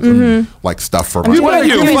all kinds of like stuff for my. What are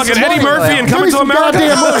you, Give me fucking some Eddie money. Murphy and Give Coming me to some America?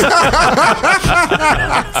 goddamn money.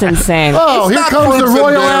 It's insane. Oh, here not comes the fruits and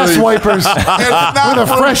Royal Ass berries. Wipers. It's not With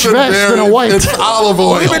a fresh fruits and vest and a berries, white. It's olive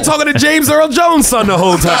oil. We've been talking to James Earl Jones' son the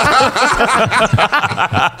whole time.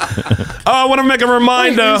 I want to make a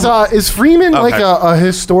reminder. Is Freeman like Okay. a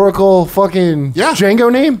historical fucking Yeah.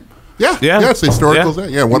 Django name? Yeah, Yeah. yes, historical. Yeah.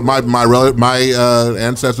 Yeah, what my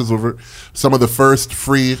ancestors were some of the first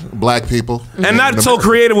free black people, And not so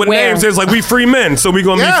creative with Where? names. It's like we free men, so we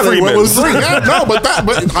gonna Yeah, be free they men. was free. Yeah, no, but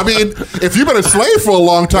I mean, if you've been a slave for a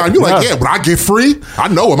long time, you're like, yeah, when I get free, I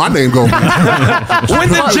know what my name gonna be. When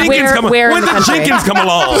did Well, Jenkins come? where in When the did country? Jenkins come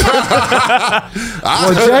along?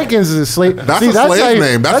 Well, Jenkins is a slave. That's a slave how you-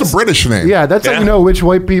 name. That's a British name. Yeah, that's how Yeah. you know which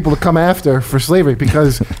white people to come after for slavery.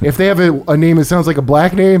 Because if they have a name that sounds like a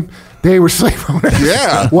black name, they were slave owners.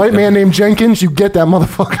 Yeah. White man named Jenkins, you get that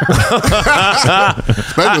motherfucker.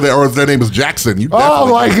 Especially or if their name is Jackson. You Oh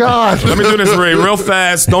definitely- my God. Let me do this real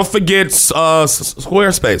fast. Don't forget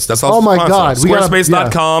Squarespace. That's our Oh my sponsor. God. We gotta-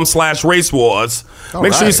 Squarespace.com/race wars.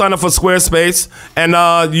 Make sure you right. sign up for Squarespace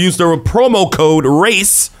and use the promo code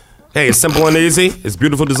RACE. Hey, it's simple and easy. It's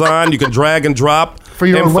beautiful design. You can drag and drop For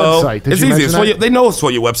your own info. website. Did It's you easy. mention It's for that? your, they know it's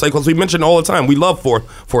for your website because we mention it all the time. We love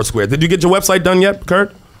Foursquare. Did you get your website done yet,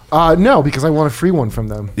 Kurt? No, because I want a free one from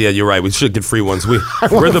them. Yeah, you're right. We should get free ones. We're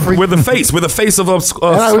want a free- the face. We're the face of I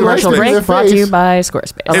would like Commercial to be break the brought to face. you by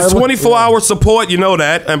Squarespace. It's 24-hour support, you know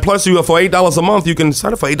that, and plus you for $8 a month, you can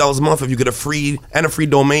sign up for $8 a month if you get a free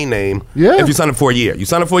domain name. Yeah. If you sign up for a year, you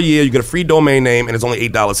get a free domain name, and it's only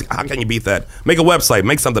 $8. How can you beat that? Make a website,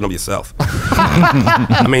 make something of yourself.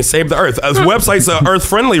 I mean, save the earth. Websites are earth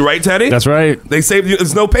friendly, right, Teddy? That's right. They save you.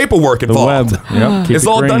 There's no paperwork The involved. web. Yep. Keep It's it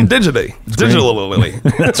all green. done digitally.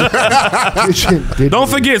 Don't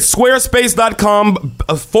forget squarespace.com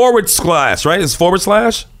 / right? It's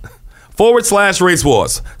 / Race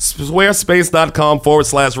Wars. Squarespace.com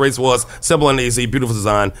 / Race Wars. Simple and easy, beautiful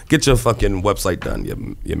design. Get your fucking website done, you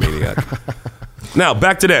maniac. Now,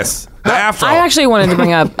 back to this. The afro. I actually wanted to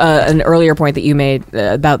bring up an earlier point that you made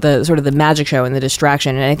about the sort of the magic show and the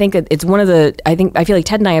distraction, and I think that it's one of the. I feel like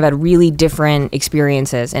Ted and I have had really different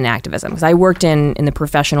experiences in activism because I worked in the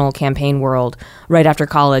professional campaign world right after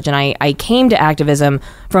college, and I came to activism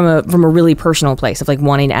from a really personal place of like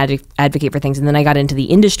wanting to advocate for things, and then I got into the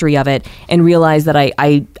industry of it and realized that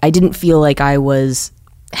I didn't feel like I was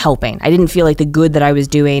helping. I didn't feel like the good that I was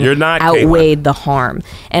doing You're not, outweighed the harm.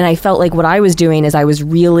 And I felt like what I was doing is I was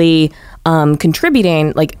really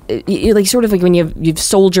contributing, like sort of like when you have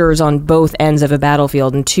soldiers on both ends of a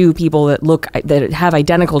battlefield and two people that have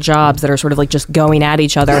identical jobs that are sort of like just going at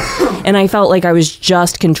each other. And I felt like I was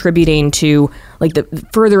just contributing to like the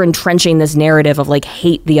further entrenching this narrative of like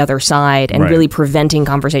hate the other side and Right. really preventing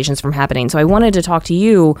conversations from happening. So I wanted to talk to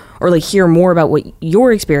you or like hear more about what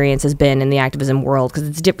your experience has been in the activism world, because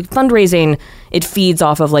it's fundraising. It feeds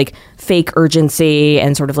off of like fake urgency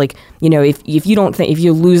and sort of like, you know, if you don't think, if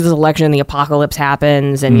you lose this election, the apocalypse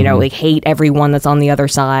happens, and you know, like hate everyone that's on the other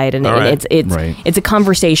side, and right. it's a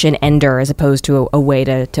conversation ender as opposed to a way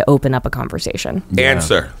to open up a conversation.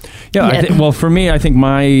 Answer. Yeah, well, for me, I think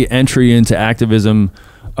my entry into activism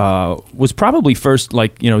was probably first,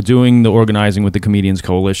 like, you know, doing the organizing with the Comedians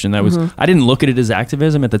Coalition. That was I didn't look at it as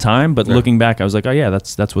activism at the time, but looking back, I was like, oh yeah,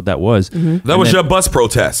 that's what that was. That was your bus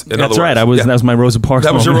protest. In That's other right. words. That was my Rosa Parks.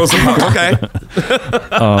 That was your moment. Rosa Parks.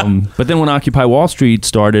 Okay. But then when Occupy Wall Street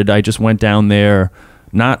started, I just went down there,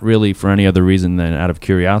 not really for any other reason than out of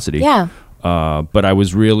curiosity. Yeah. But I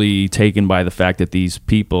was really taken by the fact that these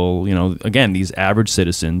people, you know, again, these average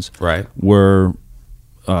citizens, Right. were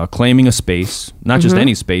claiming a space, not just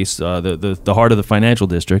any space, the heart of the financial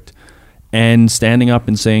district, and standing up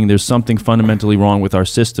and saying there's something fundamentally wrong with our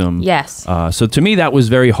system. Yes. So to me, that was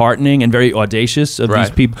very heartening and very audacious of these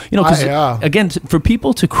Right. people. You know, because Yeah. again, for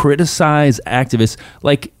people to criticize activists,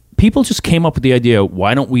 like people just came up with the idea,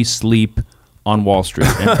 why don't we sleep on Wall Street?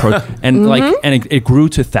 And it grew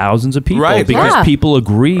to thousands of people, Right. because Yeah. people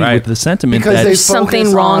agree Right. with the sentiment Because that they something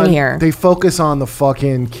focus wrong on- here. They focus on the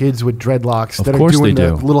fucking kids with dreadlocks Of that are course doing they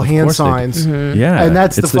the do. little Of hand course they do. signs. Yeah, and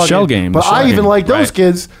that's it's the the shell fucking- game, But the shell I even game. like those Right.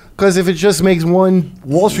 kids because if it just makes one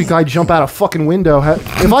Wall Street guy jump out a fucking window,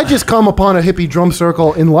 if I just come upon a hippie drum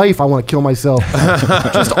circle in life, I want to kill myself.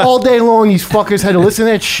 Just all day long, these fuckers had to listen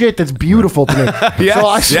to that shit. That's beautiful to me.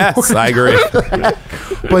 Yes, So yes, I agree.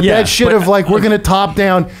 But Yeah, that shit of like, we're going to top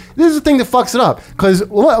down. This is the thing that fucks it up. Because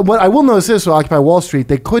what I will notice this with Occupy Wall Street,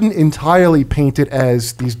 they couldn't entirely paint it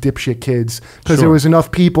as these dipshit kids because there was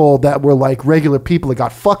enough people that were like regular people that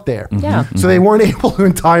got fucked there. Yeah. So they weren't able to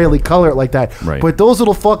entirely color it like that. Right. But those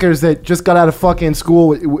little fuckers that just got out of fucking school,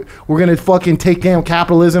 we're going to fucking take down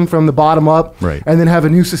capitalism from the bottom up. Right. And then have a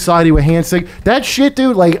new society with handshake. That shit,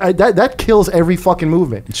 dude, like that kills every fucking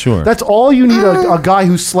movement. Sure. That's all you need a guy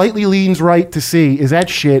who slightly leans right to see is that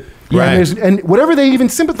shit. Right. And whatever they even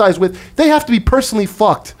sympathize with, they have to be personally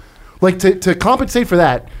fucked. Like to compensate for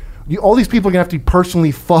that, all these people are gonna have to be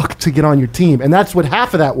personally fucked to get on your team, and that's what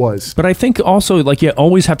half of that was. But I think also, like, you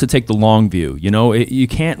always have to take the long view. You know, you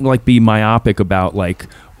can't like be myopic about like,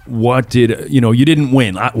 what did you didn't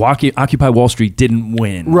win. Occupy Wall Street didn't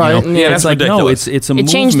win. Right. You know? Yeah, it's that's like ridiculous. no, it's a It movement.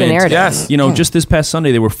 changed the narrative. Yes. You know, just this past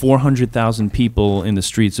Sunday there were 400,000 people in the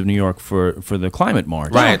streets of New York for the climate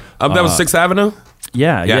march. Right. That was 6th Avenue?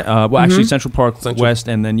 Yeah, Yeah. yeah. Well, actually, Central Park Central. West,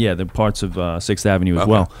 and then the parts of 6th Avenue as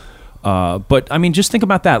well. But I mean, just think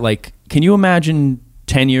about that. Like, can you imagine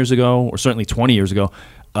 10 years ago, or certainly 20 years ago,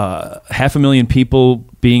 500,000 people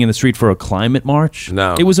being in the street for a climate march?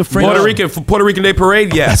 No. It was a fringe. Puerto Rican Day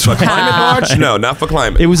Parade? Yes. For climate march? No, not for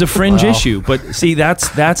climate. It was a fringe issue. But see, that's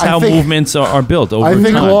how think- movements are built over I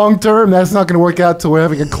think time. long term, that's not going to work out till we're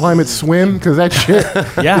having a climate swim because that shit,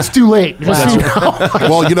 Yeah. it's too late. Just so you know.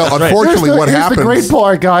 Well, you know, unfortunately, what here's happens? the great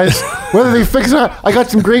part, guys. Whether they fix it, I got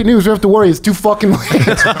some great news. We don't have to worry. It's too fucking late.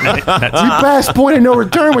 We passed point of no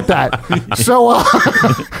return with that. So,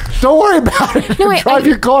 Don't worry about it. No, Drive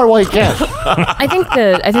your car while you can. I think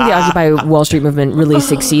the Occupy Wall Street movement really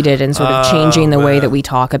succeeded in sort of changing the way that we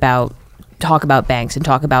talk about banks and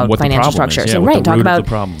talk about What the financial problem is. structures. Yeah, and what the talk root of about the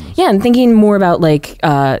problem is. Yeah, and thinking more about like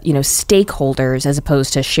stakeholders as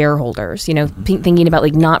opposed to shareholders. Thinking about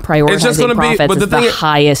like not prioritizing gonna be- profits but the as the thing is,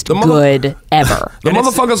 highest the good ever. The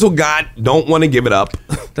motherfuckers who got don't want to give it up.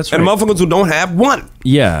 That's And right. motherfuckers who don't have want.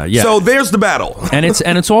 Yeah. So there's the battle. and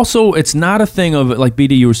it's also it's not a thing of, like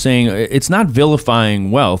BD, you were saying, it's not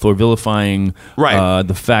vilifying wealth or vilifying Right.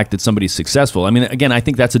 the fact that somebody's successful. I mean, again, I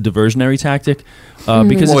think that's a diversionary tactic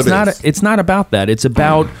because Well, it's not about that. It's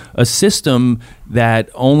about a system that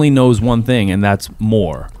only knows one thing, and that's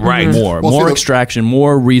more. Right. More Well, see, the- extraction,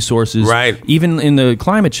 more resources. Right. Even in the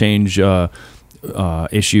climate change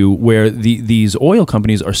issue, where these oil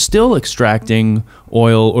companies are still extracting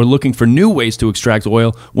oil or looking for new ways to extract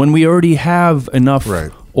oil when we already have enough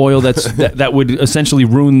Right. oil that would essentially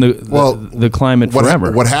ruin the climate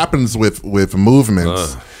forever. What happens with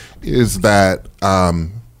movements is that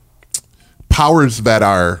powers that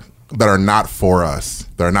are not for us,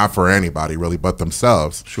 that are not for anybody really but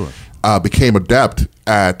themselves, became adept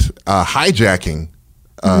at hijacking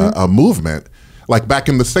a movement. Like back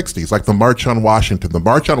in the 60s, like the March on Washington. The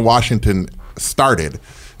March on Washington started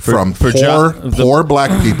from poor black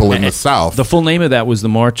people in the South. The full name of that was the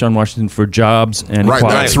March on Washington for Jobs and Right,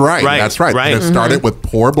 Equality. that's right. Right, That's right. right. And it started with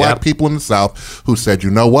poor black Yep. people in the South who said, "You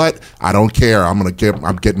know what? I don't care. I'm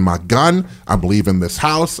getting my gun. I'm leaving this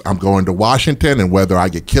house. I'm going to Washington, and whether I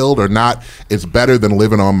get killed or not, it's better than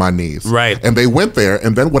living on my knees." Right. And they went there,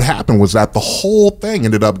 and then what happened was that the whole thing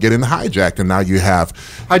ended up getting hijacked, and now you have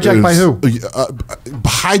Hijacked by who?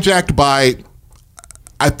 Hijacked by,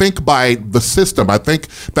 I think, by the system. I think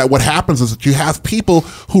that what happens is that you have people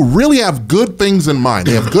who really have good things in mind.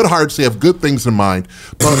 They have good hearts. They have good things in mind.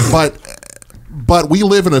 But we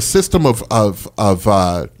live in a system of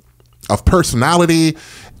personality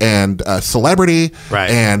and celebrity, Right.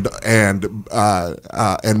 and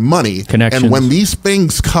money. Connections. And when these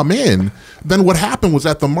things come in, then what happened was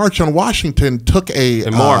that the March on Washington took a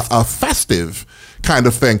festive kind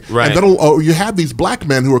of thing. Right. And then you had these black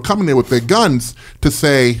men who were coming in with their guns to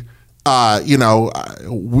say,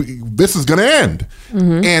 this is going to end.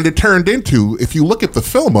 Mm-hmm. And it turned into, if you look at the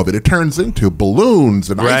film of it, it turns into balloons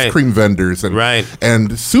and Right. ice cream vendors and Right.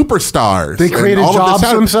 and superstars. They and created all of this jobs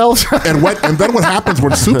happened. themselves? and then what happens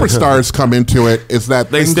when superstars come into it is that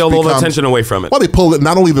They things steal all the become- attention away from it. Well, they pull it.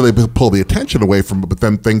 Not only do they pull the attention away from it, but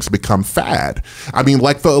then things become fad. I mean,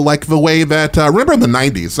 like the way that remember in the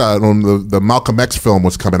 '90s when the Malcolm X film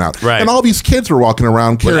was coming out, Right. and all these kids were walking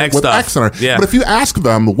around carrying X with stuff. X on it. Yeah. But if you ask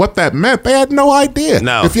them what that meant, they had no idea.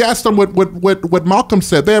 No. If you ask them what Malcolm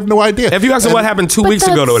said, they have no idea. If you ask them what happened 2 weeks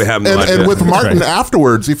ago, they would have no idea. And with Martin right.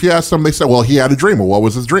 afterwards, if you ask them, they say, "Well, he had a dream." Well, what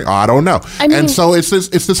was his dream? Oh, I don't know. I mean- and so it's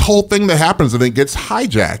this whole thing that happens, and it gets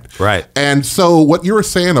hijacked. Right. And so what you were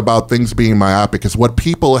saying about things being myopic is what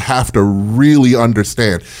people have to really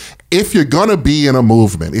understand. If you're gonna be in a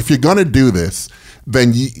movement, if you're gonna do this,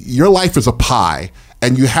 then your life is a pie,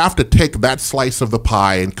 and you have to take that slice of the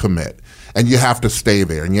pie and commit. And you have to stay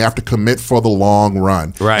there, and you have to commit for the long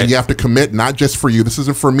run. Right. And you have to commit not just for you. This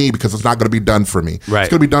isn't for me because it's not going to be done for me. Right. It's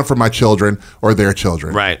going to be done for my children or their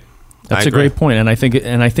children. Right. That's I a agree. great point, and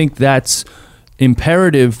I think that's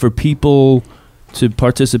imperative for people to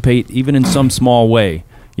participate, even in some small way.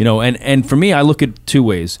 And for me, I look at two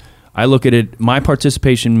ways. I look at it. My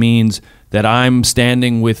participation means that I'm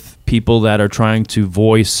standing with people that are trying to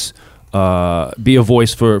be a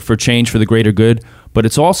voice for change for the greater good. But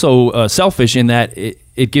it's also selfish in that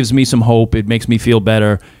it gives me some hope. It makes me feel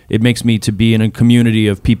better. It makes me to be in a community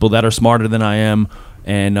of people that are smarter than I am.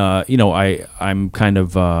 And, I'm kind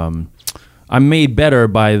of... I'm made better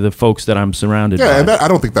by the folks that I'm surrounded by. Yeah, and I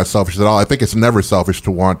don't think that's selfish at all. I think it's never selfish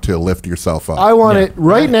to want to lift yourself up. I want it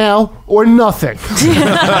right now or nothing.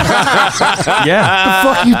 Yeah. The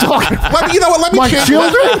fuck are you talking about? You know what? Let me My change.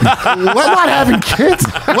 children? I'm not having kids.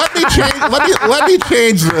 Let me change. Let me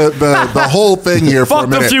change the whole thing here for a Fuck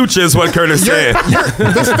the minute. future is what Curtis said.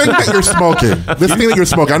 This thing that you're smoking. This thing that you're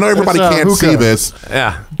smoking. I know everybody It's, can't hookah. see this.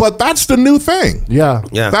 Yeah. But that's the new thing. Yeah.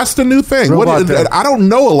 Yeah. That's the new thing. Robot thing. I don't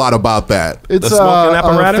know a lot about that. It's The smoking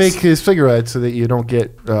apparatus? fake cigarettes so that you don't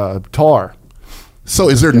get tar. So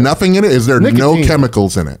is there nothing in it? Is there no Nicotine.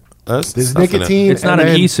 chemicals in it? There's nicotine. It's not and an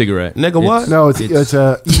then- e-cigarette. Nigga, what? No, it's a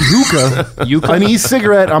e-hookah. Hookah? An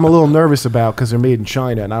e-cigarette I'm a little nervous about because they're made in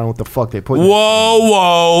China and I don't know what the fuck they put in it.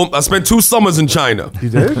 Whoa. I spent 2 summers in China. You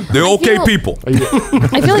did? They're okay feel- people. I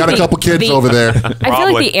feel Got a couple kids over there. I feel like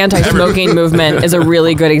Probably. the anti-smoking movement is a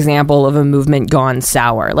really good example of a movement gone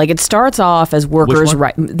sour. Like it starts off as workers'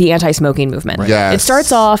 right, the anti-smoking movement. Yes. It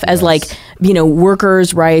starts off as like,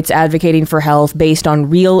 workers' rights, advocating for health based on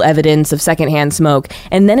real evidence of secondhand smoke,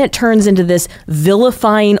 and then it turns into this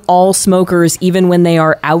vilifying all smokers even when they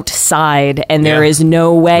are outside and there Yeah. is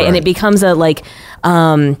no way, and Right. it becomes a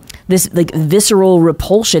this like visceral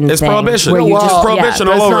repulsion It's thing. prohibition. where you Well, just- it's prohibition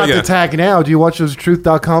all That's over not again. the tag now. Do you watch those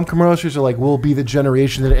Truth.com commercials? They're like, we'll be the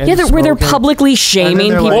generation that ends Yeah, where they're smoking. publicly shaming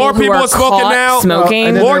they're people like- More who people are are smoking caught now. smoking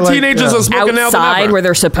and then More they're like, teenagers are smoking now than outside ever. where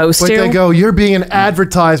they're supposed But to. they go, you're being an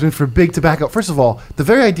advertisement for big tobacco. First of all, the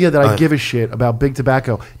very idea that I give a shit about big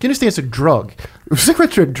tobacco, do you understand it's a drug?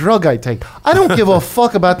 Cigarettes are a drug I take. I don't give a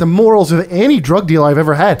fuck about the morals of any drug deal I've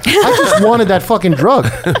ever had. I just wanted that fucking drug.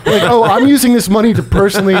 Like, oh, I'm using this money to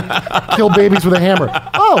personally kill babies with a hammer.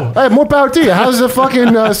 Oh, I have more power to you. How's the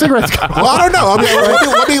fucking cigarettes go? Well, I don't know.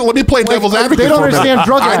 I mean, let me play devil's advocate. they don't for a minute. understand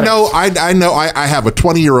drug I know. I have a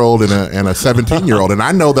 20-year-old and a 17-year-old, and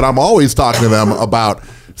I know that I'm always talking to them about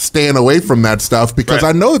staying away from that stuff because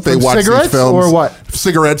I know that they From watch these cigarettes films or what?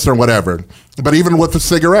 cigarettes or whatever. But even with the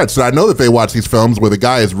cigarettes, I know that they watch these films where the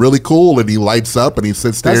guy is really cool and he lights up and he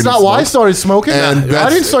sits there. That's and not he why I smokes. started smoking. And I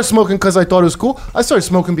that's- didn't start smoking because I thought it was cool. I started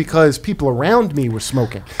smoking because people around me were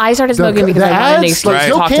smoking. I started smoking because I wanted an excuse to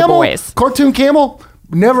Joe talk to Camel, boys. Cartoon Camel,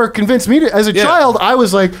 never convinced me to. As a child, I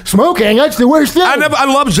was like, smoking, that's the worst thing. I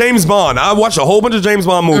love James Bond. I watched a whole bunch of James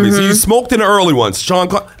Bond movies. He smoked in the early ones.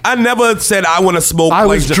 I never said I want to smoke. I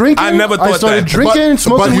was drinking. I never thought I started that. drinking and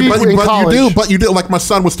smoking weed in college. But you do. Like my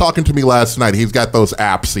son was talking to me last night. He's got those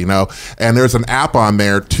apps, and there's an app on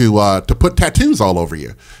there to put tattoos all over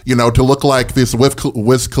you, to look like this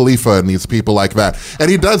Wiz Khalifa and these people like that.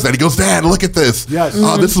 And he does that. He goes, Dad, look at this. Yes.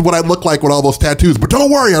 This is what I look like with all those tattoos. But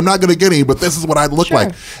don't worry, I'm not going to get any. But this is what I look like.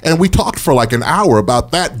 And we talked for like an hour about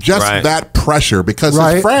that, just that pressure, because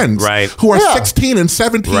his friends who are 16 and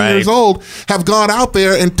 17 years old have gone out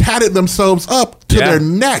there and tatted themselves up to their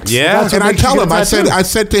necks. Yeah. And I tell him, I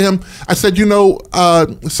said to him,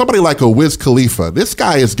 somebody like a Wiz Khalifa, this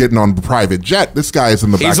guy is getting on a private jet. This guy is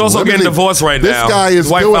in the back. He's of also the getting limousine. divorced right this now. This guy is His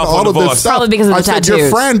wife doing filed for all of divorce. this stuff. Probably because of the I said,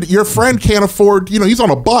 tattoos. your friend can't afford, he's on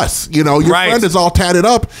a bus. Your friend is all tatted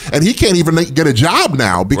up and he can't even get a job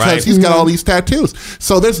now because he's got all these tattoos.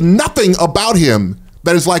 So there's nothing about him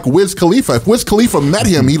that is like Wiz Khalifa. If Wiz Khalifa met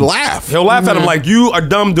him, he'd laugh. He'll laugh at him like, you are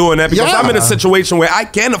dumb doing that because Yeah. I'm in a situation where I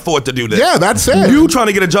can't afford to do this. Yeah, that's it. You trying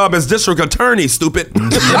to get a job as district attorney, stupid.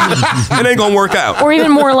 It ain't gonna work out. Or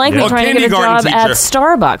even more likely, Or trying to get a kindergarten job at teacher.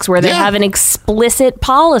 Starbucks, where they Yeah. have an explicit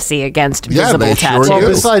policy against Yeah, visible they sure tattoos. Well, do.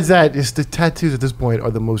 besides that, it's the tattoos at this point are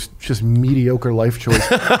the most just mediocre life choice.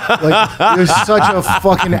 Like, you're such a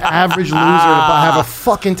fucking average loser to have a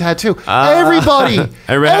fucking tattoo.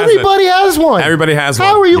 Everybody has one. Everybody has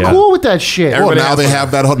How one. are you Yeah. cool with that shit? Well, Everybody now has they one.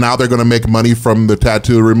 have that. Now they're going to make money from the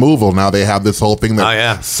tattoo removal. Now they have this whole thing that Oh,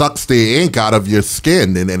 yeah. sucks the ink out of your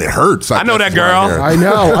skin and it hurts. I know guess, that girl. right here. I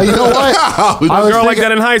know. You know what? I A was girl like thinking-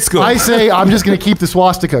 that in high school. I say I'm just going to keep the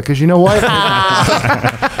swastika because you know what?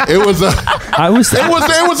 It was a. I was. It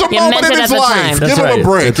was a You moment meant in it his at the life. time. Give That's him a right.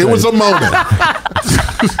 break. That's It was a moment.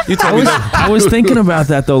 I was thinking about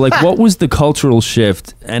that though. Like, what was the cultural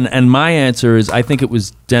shift? And my answer is, I think it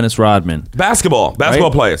was Dennis Rodman. Basketball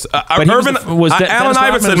Right? players. But he was the- Allen Dennis Rodman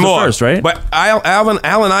Iverson was the more. first, right? But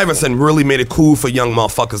Allen Iverson really made it cool for young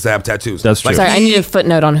motherfuckers to have tattoos. That's true. Sorry, I need a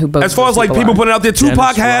footnote on who both. As far those as like people are. putting out there,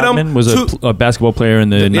 Tupac Dennis had him. Rodman was a basketball player in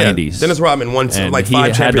the 90s. Dennis Rodman won and like he 5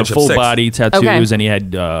 had the championships. full 6. body tattoos, Okay. and he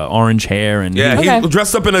had orange hair, and Yeah, Okay. he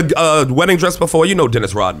dressed up in a wedding dress before. You know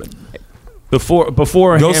Dennis Rodman.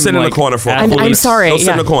 before Go him, sit in the like, corner for a I'm athletes- sorry. Go sit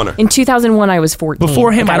in the corner. In 2001, I was 14.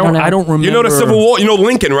 Before him, Like, I don't remember. You know the Civil War. You know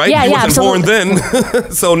Lincoln, right? Yeah, he yeah, wasn't born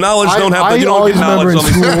then, so knowledge don't have. You don't always get remember knowledge.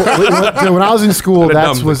 in on these- school when I was in school. What a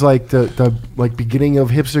That dumb was like the like beginning of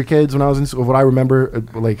hipster kids. When I was in school, what I remember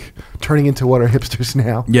like turning into what are hipsters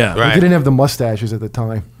now. Yeah. Like, Right. they didn't have the mustaches at the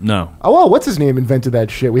time. No. Oh well, what's his name invented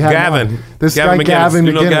that shit? We had Gavin. This Gavin guy McGinnis. Gavin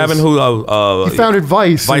You know McGinnis. Gavin who? He founded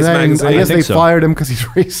Vice. Vice and then magazine. I guess I they think so. fired him because he's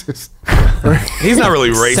racist. He's not really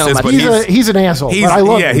racist, much. but He's an asshole. he's but I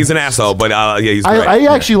love yeah, him. he's an asshole, but yeah, he's great. I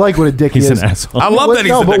actually like what a dick He's he is. an asshole. I love that he's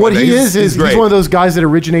no, a but dick what like he that. is He's he's great. one of those guys that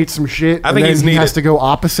originates some shit. I and think then he's he needed. has to go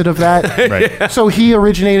opposite of that. Right. So he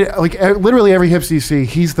originated like literally every hipster you see.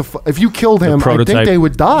 He's the if you killed him, I think prototype. they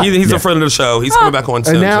would die. He's a friend of the show. He's coming back on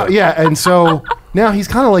soon. and now, so. yeah, and so now he's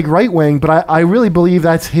kind of like right wing, but I really believe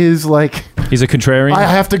that's his like He's a contrarian. I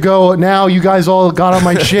have to go now. You guys all got on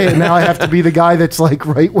my shit. Now I have to be the guy that's like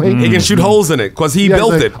right wing. He can shoot holes in it because he Yeah,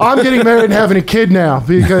 built he's it. like, I'm getting married and having a kid now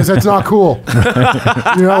because that's not cool.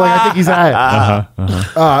 I think he's at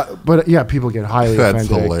it. But yeah, people get highly That's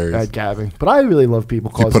offended hilarious. at Gavin. But I really love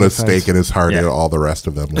people He causing put a offense. stake in his heart and all the rest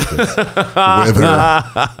of them. With it.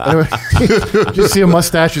 Just see a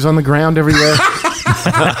mustaches on the ground everywhere.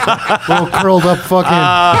 Little curled up fucking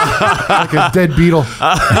like a dead beetle.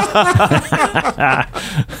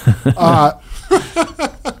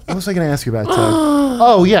 What was I going to ask you about, Ted?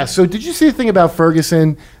 Oh, yeah. So did you see the thing about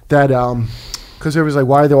Ferguson that because there was like,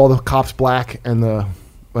 why are all the cops black and the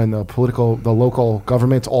local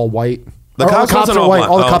government's all white? The cops are white.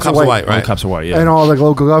 All the cops are white. All the cops are white. Yeah. And all the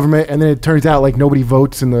local government, and then it turns out like nobody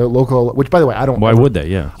votes in the local. Which, by the way, I don't. Why would they?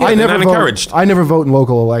 Yeah. I they're never not vote. encouraged. I never vote in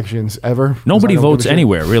local elections ever. Nobody 'cause I don't votes give a shit.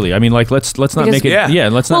 anywhere, really. I mean, like let's not Because- make it. Yeah.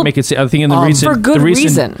 Let's Well, not make it. I think in the recent for good the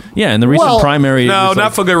recent, reason. Yeah, in the recent Well, primary. it No, was not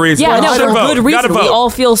like- for good reason. Yeah, Well, no, I for don't- good Gotta reason. vote. We all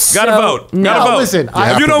feel so. Gotta vote. No. Gotta vote. Listen, You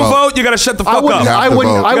have If you to don't vote. vote, you gotta shut the I fuck wouldn't. up. have I to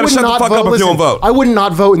wouldn't. vote. I You gotta would shut the not fuck vote. up if you don't Listen, vote. I would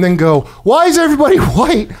not vote and then go. Why is everybody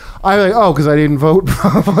white? I'm like, oh, because I didn't vote.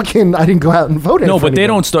 Fucking, I didn't go out and vote. No, for but they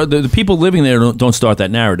anyone. don't start. The people living there don't start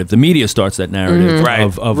that narrative. The media starts that narrative Right.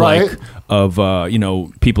 of Right. like of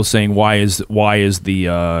people saying why is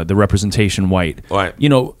the representation white? Right.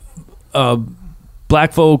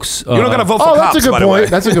 Black folks. You don't gotta vote for Oh, cops. that's a good by the way.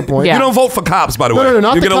 point. That's a good point. Yeah. You don't vote for cops, by the way. No,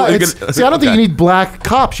 not You the get a- cops. you It's- get- See, I don't think okay. you need black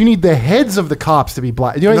cops. You need the heads of the cops to be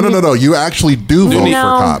black. You know what I mean? No. You actually do vote No.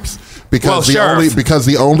 for cops because Well,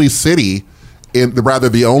 the only city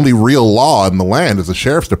the only real law in the land is the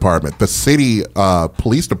sheriff's department. The city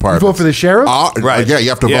police department. You vote for the sheriff? Right. Yeah, you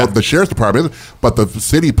have to vote the sheriff's department, but the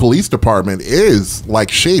city police department is like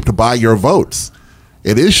shaped by your votes.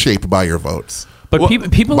 It is shaped by your votes. But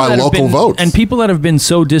people by that have local been, votes. and people that have been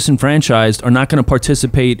so disenfranchised are not going to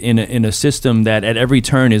participate in a system that at every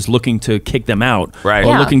turn is looking to kick them out, Right. Or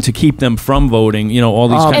Yeah. looking to keep them from voting. All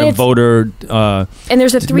these kind And of it's- voter. And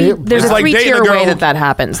there's a It's like dating three-tier a girl way who- that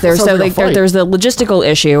happens. There's Sounds like a fight. there's the logistical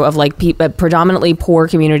issue of like predominantly poor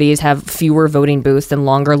communities have fewer voting booths and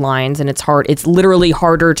longer lines, and it's hard. It's literally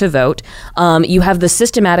harder to vote. You have the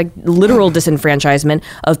systematic, literal disenfranchisement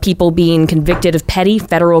of people being convicted of petty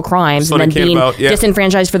federal crimes So and they then can't being vote, yeah.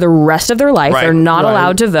 disenfranchised for the rest of their life. Right. They're not Right.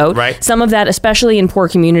 allowed to vote. Right. Some of that, especially in poor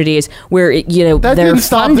communities, where That their didn't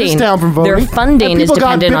stop funding, this town from voting. their funding And is people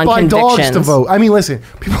got dependent bit on by convictions. dogs to vote. I mean, listen,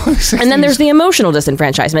 people in the 60s, And then there's the emotional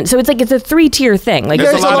disenfranchisement. So it's a three-tier thing. Like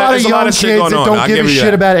There's There's a a lot lot of- of there's a lot young of shit kids going that on. don't I'll give give a you shit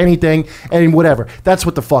that. about anything and whatever. That's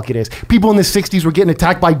what the fuck it is. People in the 60s were getting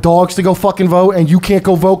attacked by dogs to go fucking vote, and you can't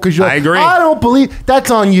go vote because you're I like, agree. I don't believe that's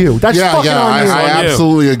on you. That's fucking on I you. on you.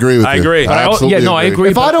 absolutely agree with I you. agree. I absolutely I agree.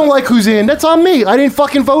 If I don't like who's in, that's on me. I didn't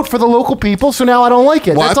fucking vote for the local people, so now I don't like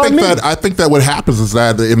it. Well, that's I on think me. I think that what happens is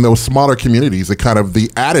that in those smaller communities, it kind of the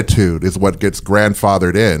attitude is what gets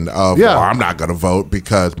grandfathered in. Of Yeah. I'm not going to vote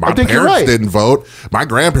because my I think you're parents right. didn't vote, my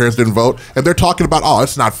grandparents didn't vote, and they're talking about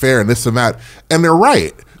it's not fair and this and that, and they're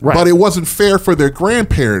right. Right. But it wasn't fair for their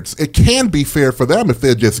grandparents. It can be fair for them if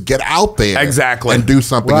they just get out there Exactly. and do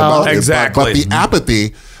something Well, about it. exactly. But the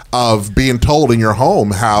apathy of being told in your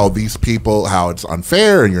home how these people, how it's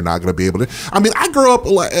unfair and you're not going to be able to. I mean, I grew up,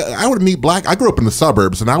 I would meet I grew up in the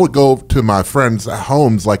suburbs and I would go to my friends'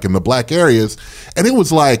 homes like in the black areas and it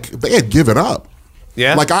was like they had given up.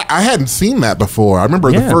 Yeah. Like I hadn't seen that before. I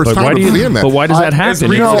remember the first but time why of do you- seeing that. But why does that happen?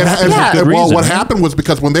 you know, It's a Yeah. good Well, reason, what right? happened was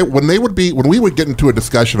because when we would get into a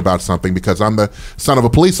discussion about something, because I'm the son of a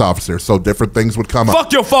police officer, so different things would come up.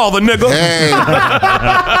 Fuck your father, nigga. Hey,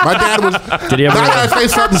 my dad was. Did he ever- Now that I say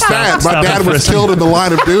something sad, my Stop dad it, was Frisky. killed in the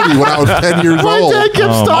line of duty when I was 10 years My old. dad kept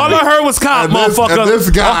All stopping. I heard was cop, And this- motherfucker. and this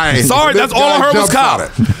guy. Sorry, this that's all I guy heard was jumps cop. on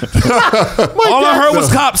it. All I heard was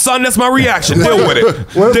cop, son. That's my reaction. Deal with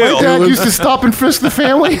it. My Deal. dad used to stop and frisk the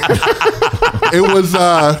family. It was,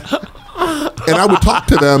 and I would talk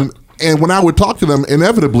to them. And when I would talk to them,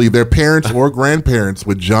 inevitably their parents or grandparents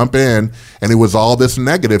would jump in, and it was all this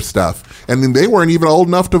negative stuff. And then they weren't even old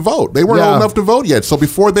enough to vote. They weren't Yeah. old enough to vote yet. So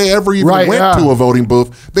before they ever even Right, went yeah. to a voting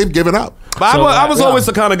booth, they've given up. But I was always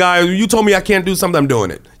the kind of guy. You told me I can't do something, I'm doing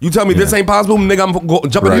it. You tell me this ain't possible, nigga, I'm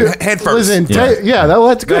jumping in head first. Listen, Yeah.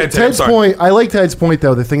 that's Go good. ahead, Ted, Ted's sorry. point. I like Ted's point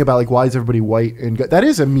though. The thing about like why is everybody white and that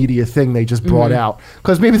is a media thing they just brought out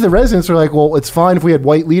because maybe the residents are like, well, it's fine if we had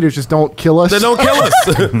white leaders, just don't kill us. Then don't kill us.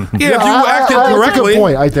 yeah, if you acted that's a correctly, good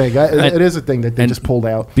point. I think it is a thing that they just pulled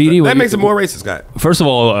out. BD, that makes it more racist, guy. First of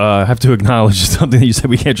all, I have to acknowledge something that you said.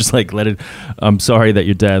 We can't just like let it. I'm sorry that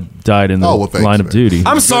your dad died in the Oh, well, thanks, line of man. duty.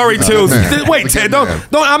 I'm sorry too. man. Wait, Ted, don't.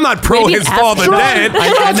 I'm not pro Maybe his father after- dead.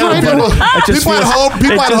 I That's know right. people at home,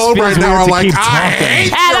 people at home right now are like, I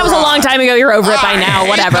hate that was a long time ago. You're over it by now.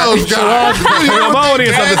 Whatever. those guys. My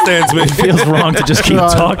audience understands me. Feels wrong to just keep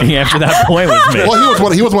talking after that point was made.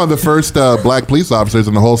 Well, he was one of the first black police officers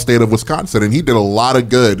in the whole state of Wisconsin, and he did a lot of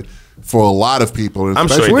good for a lot of people. I'm sure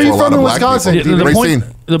especially he Where are did. you for a lot from of in black Wisconsin? people. The point-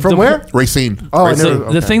 Racine. From where? Racine. Oh, I Racine.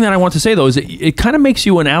 never. The thing that I want to say though is it kind of makes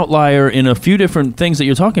you an outlier in a few different things that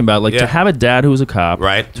you're talking about. Like Yeah. to have a dad who was a cop,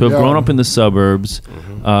 Right. To have Yeah. grown up in the suburbs,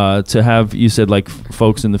 to have you said like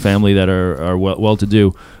folks in the family that are well to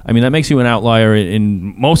do. I mean that makes you an outlier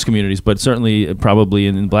in most communities, but certainly probably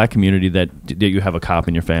in the black community that you have a cop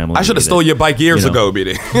in your family. I should have stole your bike years You know. ago,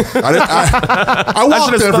 BD. I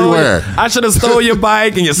walked everywhere. I should have stole your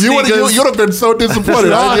bike and your You would sneakers. have been so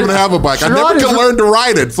disappointed. I didn't even have a bike. I never Sherrod could is- learn to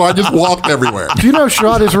ride it, so I just walked everywhere. Do you know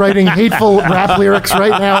Sherrod is writing hateful rap lyrics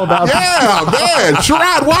right now about? Yeah, man.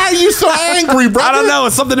 Sherrod, why are you so angry, brother? I don't know.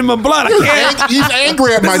 It's something in my blood. I can't. He's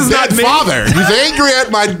angry at my This is dead not me. father. He's angry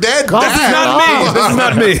at my dead God, dad. This is not me. This is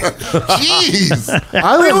not me. Jeez.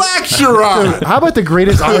 Relax, Sherrod. How about the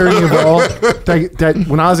greatest irony of all? That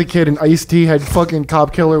when I was a kid and Ice-T had fucking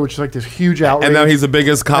Cop Killer, which is like this huge outrage. And now he's the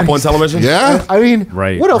biggest cop on television. Yeah. I mean,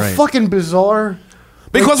 Right, what a right. fucking bizarre.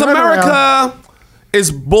 Because like, turnaround. America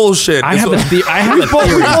is bullshit. I have a theory.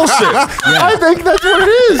 bullshit. I think that's what it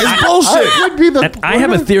is. It's bullshit. I would be the. I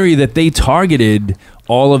have a theory that they targeted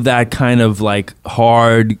all of that kind of like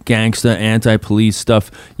hard gangsta anti-police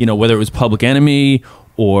stuff, you know, whether it was Public Enemy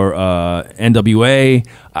or NWA.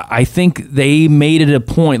 I think they made it a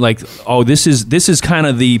point like, oh, this is kind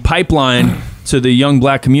of the pipeline to the young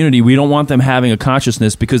black community. We don't want them having a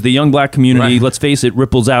consciousness because the young black community, Right. let's face it,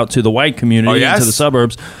 ripples out to the white community Oh, yes? and to the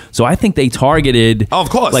suburbs. So I think they targeted, Oh, of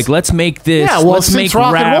course. like let's make this, Yeah, well, let's since make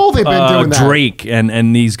rock and rap roll, they've been doing that. Drake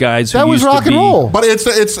and these guys. That who was used rock to and be, roll. But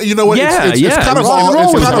it's you know what Yeah, it's yeah. kind of Rock and all roll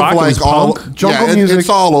it's was kind rock, of it was like all punk, jungle yeah, music. It's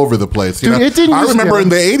all over the place. You Dude, know? it didn't I used to remember get-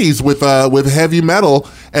 in the '80s with heavy metal,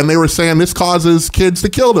 and they were saying this causes kids to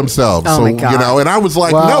kill themselves. Oh so my God. you know, and I was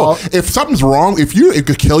like, Well- no, if something's wrong, if you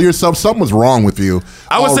could kill yourself, something's wrong with you.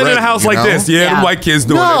 I was sitting in a already, house you like know? this. Yeah, Yeah. them white kids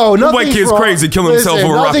doing No, it. Them white nothing's kids wrong. crazy killing Listen, themselves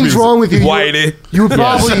over rock nothing's music. wrong with you. Whitey. You would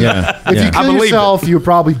probably, Yeah. if Yeah. you I kill believe yourself, you're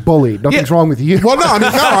probably bullied. Nothing's Yeah. wrong with you. Well, no, I mean,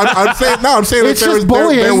 I'm saying It's that just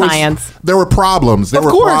bullying. Science. there were problems. There Of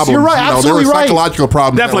were course, problems. you're right, You know, absolutely there were right. psychological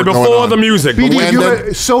problems. that Definitely were going before on. the music. BD, But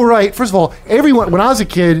you're so right. First of all, everyone, when I was a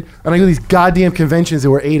kid and I go to these goddamn conventions that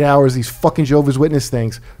were 8 hours, these fucking Jehovah's Witness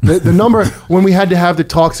things, the number when we had to have the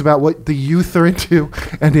talks about what the youth are into,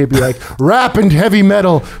 and they'd be like, rap and heavy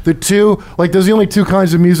metal, the two, like those are the only two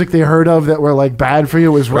kinds of music they heard of that were like bad for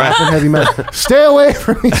you was rap and heavy metal. Stay away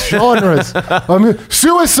from these genres. I mean,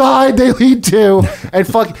 suicide they lead to, and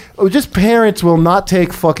fuck, just parents will not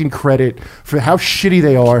take fucking credit for how shitty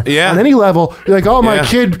they are Yeah. on any level. You're like, oh, my Yeah.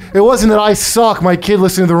 kid, it wasn't that I suck. My kid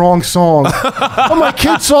listened to the wrong song. Oh, my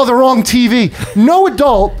kid saw the wrong TV. No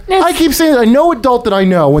adult, I keep saying that, no adult that I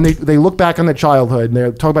know, when they look back on their childhood and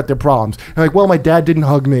they talk about their problems, they're like, well, my dad didn't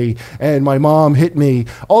hug me and my mom hit me.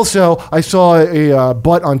 Also, I saw a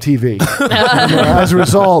butt on TV. And, as a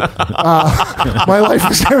result, my life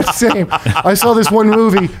was never the same. I saw this one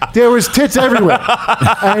movie. There was tits everywhere.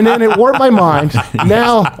 And then it warped my mind.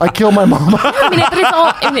 Now I kill my mom. I mean, but it's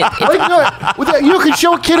all. I mean, it's, You can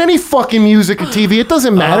show a kid any fucking music or TV. It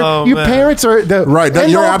doesn't matter. Oh, Your man. parents are the Right,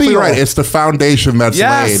 end you're all, absolutely be all. right. It's the foundation that's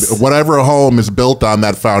Yes. laid. Whatever home is built on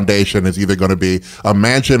that foundation is either going to be a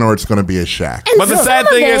mansion or it's going to be a shack. But the some sad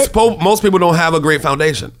of thing is, it- most people don't have a great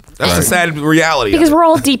foundation. That's the sad reality. because of it. we're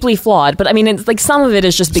all deeply flawed. But I mean, it's like some of it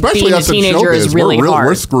is just Especially being a us in teenager is showbiz. really We're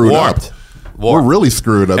hard. screwed Warped. up. Warped. We're really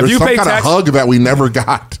screwed up. If There's you some pay kind tax- of hug that we never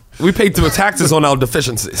got. We pay taxes on our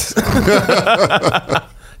deficiencies.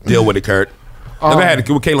 Deal with it, Kurt. Go ahead,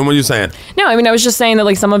 Caitlin. What are you saying? No, I mean, I was just saying that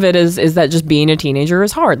like some of it is that just being a teenager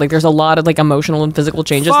is hard. Like there's a lot of like emotional and physical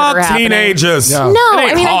changes that are Fuck happening. teenagers. Yeah. No, It I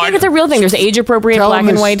ain't mean, I hard. think it's a real thing. There's age appropriate Tell black them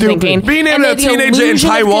and they're white stupid. thinking. Being And a the teenager in illusion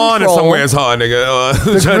of Taiwan or control. somewhere is hard, nigga.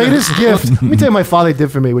 The greatest gift. Let me tell you, my father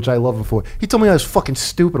did for me, which I love him for. He told me I was fucking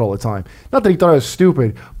stupid all the time. Not that he thought I was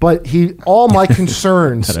stupid, but all my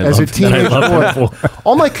concerns That I as a loved- that I teenager, loved him for.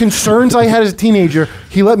 all my concerns I had as a teenager,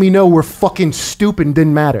 he let me know were fucking stupid and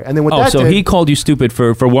didn't matter. And then what Oh, that so did, he called you stupid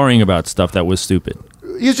for worrying about stuff that was stupid.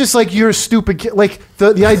 he's just like, you're a stupid kid. Like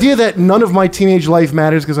the idea that none of my teenage life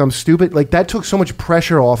matters because I'm stupid, like that took so much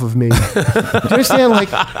pressure off of me. Do you understand? Like,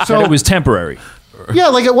 so That it was temporary. Yeah,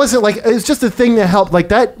 like it wasn't like it's just a thing that helped. Like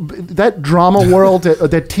that drama world,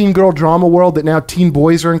 that teen girl drama world that now teen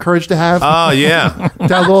boys are encouraged to have. Oh yeah.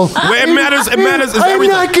 That little. It matters. It matters. It's I'm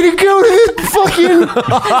everything. not gonna go to the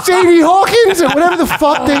fucking Sadie Hawkins or whatever the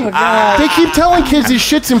fuck they keep telling kids this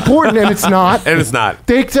shit's important and it's not. And it's not.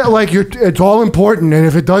 They tell like it's all important, and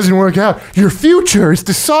if it doesn't work out, your future is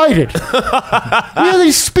decided. We have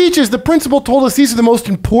these speeches. The principal told us these are the most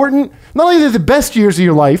important. Not only are they the best years of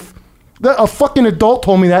your life. A fucking adult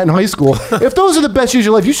told me that in high school. If those are the best years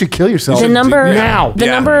of your life, you should kill yourself. The number now. The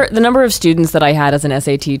number of students that I had as an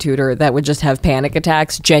SAT tutor that would just have panic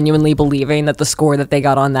attacks, genuinely believing that the score that they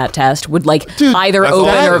got on that test would either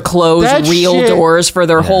open or close real doors for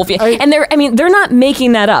their whole and they're not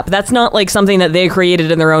making that up. That's not like something that they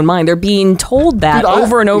created in their own mind. They're being told that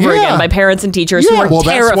over and over again by parents and teachers who are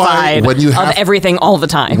terrified of everything all the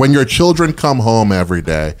time. When your children come home every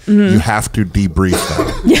day, you have to debrief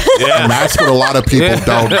them. And that's what a lot of people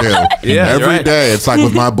don't do. Every day, it's like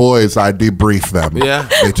with my boys, I debrief them.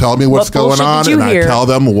 They tell me what's going on, and I tell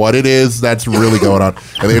them what it is that's really going on.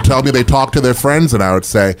 And they tell me they talk to their friends, and I would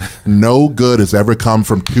say, no good has ever come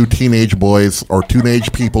from two teenage boys or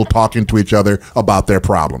teenage people talking to each other about their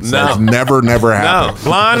problems. That's never happened. No,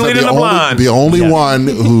 blind leading the blind. The only one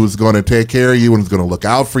who's going to take care of you and is going to look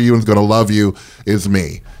out for you and is going to love you is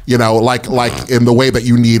me. You know, like in the way that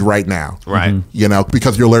you need right now, right? You know,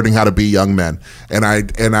 because you're learning how to be young men, and I.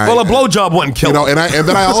 Well, a blowjob wouldn't kill. You know, and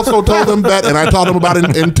then I also told them that, and I taught them about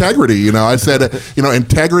integrity. You know, I said,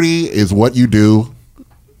 integrity is what you do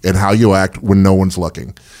and how you act when no one's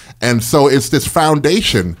looking, and so it's this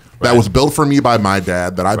foundation that was built for me by my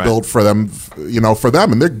dad that I built for them,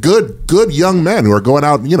 and they're good young men who are going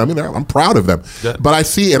out, I'm proud of them. Yeah. But I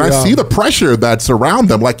see the pressure that's around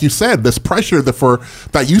them. Like you said, this pressure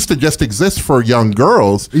that used to just exist for young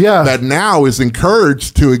girls that now is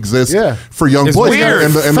encouraged to exist for young boys. Weird.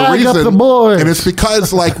 And the reason, the boys. And it's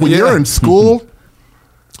because like when you're in school,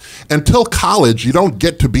 until college, you don't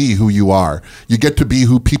get to be who you are. You get to be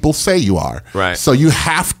who people say you are. Right. So you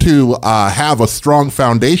have to have a strong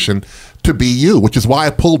foundation to be you, which is why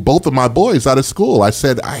I pulled both of my boys out of school. I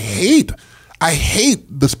said, I hate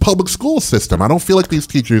this public school system. I don't feel like these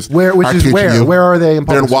teachers Where are they in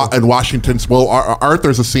public school? In Washington. Well,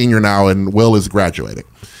 Arthur's a senior now, and Will is graduating.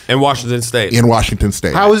 In Washington State. In Washington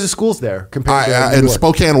State. How is the schools there compared to New in York?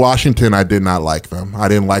 Spokane, Washington, I did not like them. I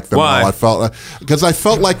didn't like them Why? at all. Because I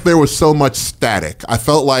felt like there was so much static. I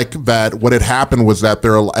felt like that what had happened was that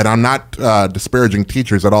and I'm not disparaging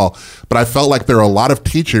teachers at all, but I felt like there are a lot of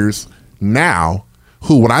teachers now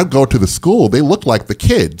who, when I go to the school, they look like the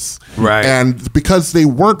kids. Right. And because they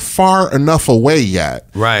weren't far enough away yet.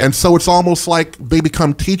 Right. And so it's almost like they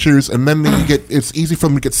become teachers, and then it's easy for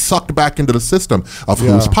them to get sucked back into the system of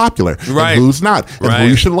who's popular Right. and who's not, and who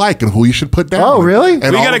you should like and who you should put down. Oh, really?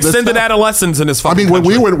 And We all got of this extended stuff. adolescence in this I fucking mean,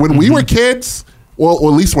 when country. we were kids, well,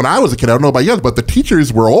 at least when I was a kid, I don't know about you, but the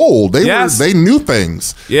teachers were old. They knew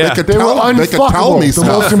things. Yeah. They could They were tell me unfuckable. The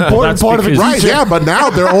most stuff. important part of a teacher. Right, yeah, but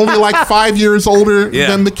now they're only like 5 years older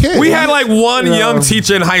than the kids. We had like one young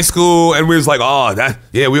teacher in high school, and we was like,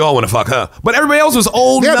 we all want to fuck her. But everybody else was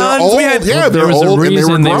old they're nuns. old. We had There was old a and they were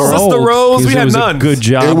reason they were grown. Sister old, Rose, 'cause we it had was nuns. a good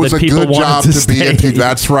job It was that a people good wanted job to to be a stay. teacher.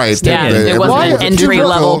 That's right. Yeah, it wasn't an entry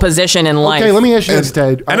level position in life. Okay, let me ask you this,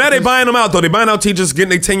 Ted. And now they buying them out though. They buying out teachers getting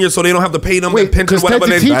their tenure so they don't have to pay them Wait, their pension, 'cause whatever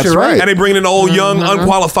Ted's a they. teacher, That's right? right. And they bringing in old, young,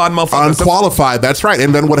 unqualified motherfuckers. Unqualified. That's right.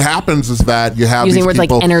 And then what happens is that you have Using these words like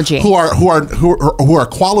people energy. who are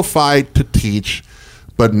qualified to teach,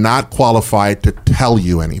 but not qualified to tell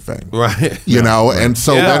you anything. Right. You know, and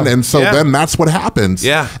so Yeah. then that's what happens.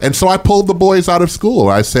 Yeah. And so I pulled the boys out of school.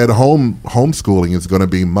 I said homeschooling is going to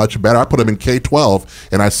be much better. I put them in K-12,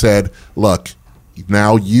 and I said, look,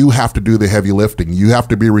 now you have to do the heavy lifting. You have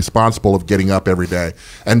to be responsible of getting up every day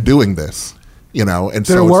and doing this. You know, and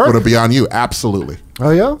Did so it it's work? going to be on you. Absolutely.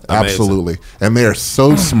 Oh, yeah? Absolutely. And they are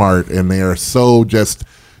so smart, and they are so just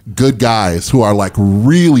good guys who are like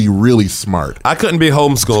really, really smart. I couldn't be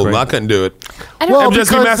homeschooled. I couldn't do it. I It don't would just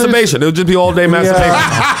be because masturbation. It would just be all day masturbation.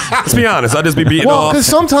 Let's be honest. I'd just be beating Well, off. because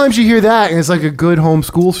sometimes you hear that and it's like a good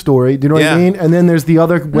homeschool story. Do you know what Yeah. I mean? And then there's the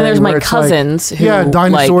other way there's where my it's cousins like, who,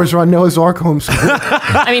 dinosaurs are on Noah's Ark homeschool.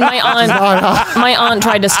 I mean, my aunt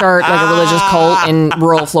tried to start like a religious cult in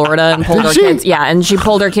rural Florida and pulled Did her she? kids. Yeah, and she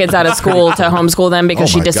pulled her kids out of school to homeschool them because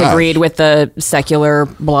Oh she my disagreed gosh. with the secular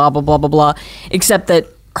blah blah blah blah blah. Except that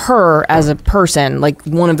her as a person, like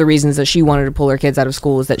one of the reasons that she wanted to pull her kids out of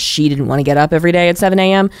school is that she didn't want to get up every day at 7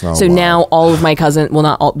 a.m. So now all of my cousins, well,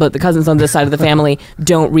 not all, but the cousins on this side of the family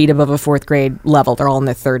don't read above a 4th grade level. They're all in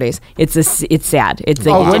their 30s. It's sad.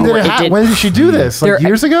 When did she do this? Like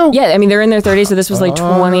years ago? Yeah, I mean, they're in their 30s, so this was like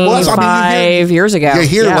 25 years ago. You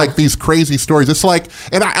hear like these crazy stories. It's like,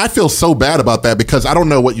 and I feel so bad about that because I don't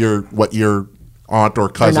know what your aunt or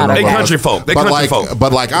cousin. They country folk.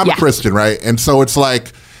 But like I'm a Christian, right? And so it's like,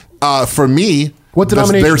 for me, what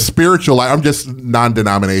denomination? Their spiritual life. I'm just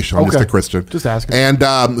non-denominational. I'm just a Christian. Just asking.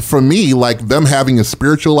 And for me, like them having a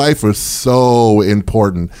spiritual life was so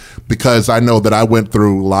important because I know that I went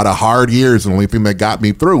through a lot of hard years, and the only thing that got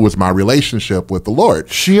me through was my relationship with the Lord.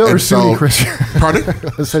 Shia or Sunni Christian? Pardon?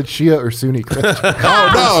 I said Shia or Sunni Christian.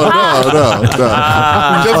 No.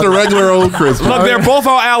 Just a regular old Christian. Look, they're both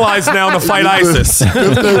our allies now to fight ISIS.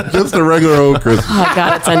 just a regular old Christian. Oh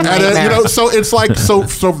God, it's a nightmare. And, so it's like so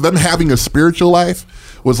them having a spiritual life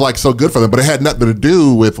was like so good for them, but it had nothing to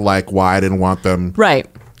do with like why I didn't want them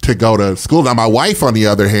to go to school. Now my wife, on the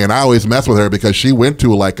other hand, I always mess with her because she went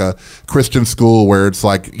to like a Christian school where it's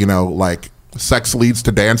like, like sex leads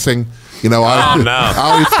to dancing. I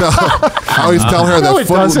always tell her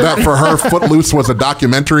that for her Footloose was a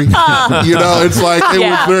documentary. It's like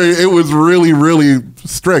it was really, really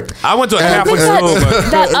strict. I went to a Catholic school.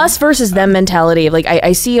 That us versus them mentality of like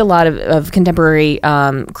I see a lot of contemporary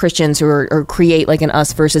Christians who are create like an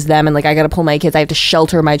us versus them, and like I got to pull my kids, I have to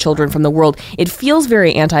shelter my children from the world. It feels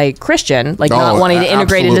very anti-Christian, like not wanting to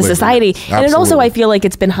integrate into society. And it also, I feel like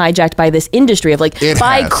it's been hijacked by this industry of like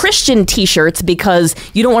buy Christian T-shirts because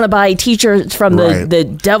you don't want to buy T-shirts from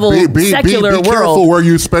the devil secular world. Be careful where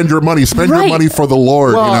you spend your money. Spend your money for the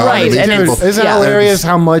Lord. Well, isn't it hilarious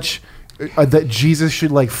how much that Jesus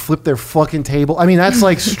should like flip their fucking table? I mean, that's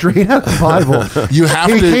like straight out of the Bible.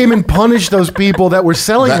 He came and punished those people that were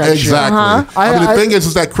selling that shit. Exactly. I mean, the thing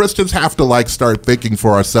is that Christians have to like start thinking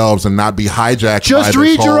for ourselves and not be hijacked. Just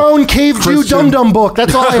read your own Cave Jew Dum Dum book.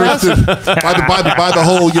 That's all I ask. by the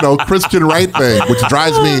whole Christian right thing, which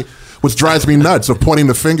drives me nuts, of pointing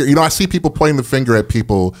the finger. I see people pointing the finger at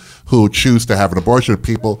people who choose to have an abortion,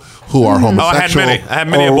 people who are homosexual. I had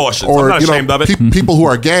many abortions. I'm not ashamed of it. People who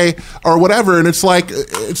are gay or whatever. And it's like,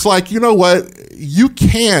 you know what? You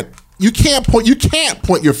can't point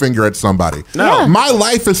your finger at somebody. No. My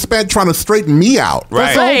life is spent trying to straighten me out.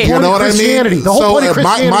 Right. You know what I mean? The whole point of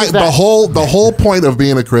Christianity is that. The whole point of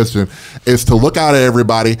being a Christian is to look out at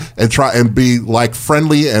everybody and try and be like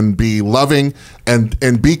friendly and be loving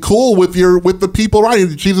and be cool with the people around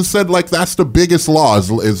you. Jesus said like that's the biggest law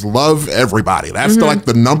is love everybody. That's like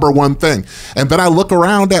the number one thing. And then I look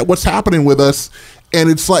around at what's happening with us. And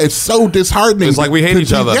it's so disheartening. It's like we hate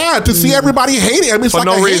each other. Yeah, to see everybody hating. I mean, it's For like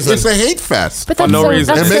no reason. It's a hate fest. But that's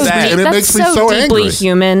it makes me so deeply angry.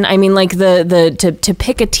 human. I mean, like to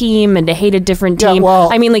pick a team and to hate a different team.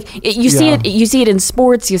 I mean, like you see it in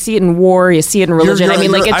sports, you see it in war, you see it in religion. I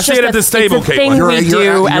mean, like it's just this table, it's a thing we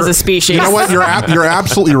do as a species. You know what? You're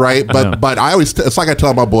absolutely right. But I always it's like I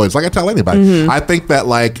tell my boys, like I tell anybody. I think that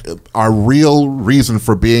like our real reason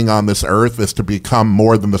for being on this earth is to become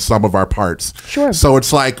more than the sum of our parts. Sure. So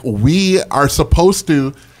it's like we are supposed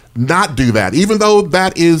to not do that, even though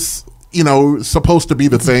that is supposed to be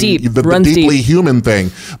the thing, the deeply human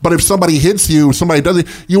thing. But if somebody hits you, somebody does it,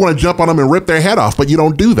 you want to jump on them and rip their head off, but you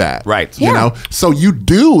don't do that. Right. So you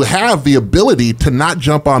do have the ability to not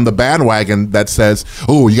jump on the bandwagon that says,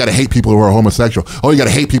 oh, you got to hate people who are homosexual. Oh, you got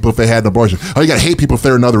to hate people if they had an abortion. Oh, you got to hate people if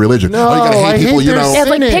they're another religion. No, oh, you got to hate people, Yeah,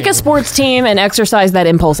 like pick a sports team and exercise that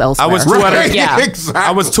impulse elsewhere. I was 2 out of Exactly.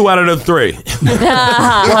 I was 2 out of the 3.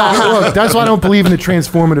 Well, look, that's why I don't believe in the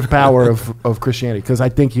transformative power of Christianity, because I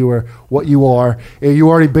think you are what you are. If you're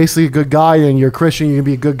already basically a good guy and you're a Christian, you can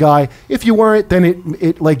be a good guy. If you weren't, then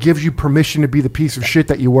it like gives you permission to be the piece of shit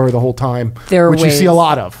that you were the whole time, which you see a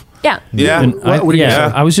lot of. Yeah. Yeah. And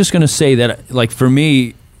I was just going to say that, like, for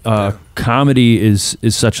me, comedy is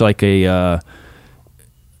such like a.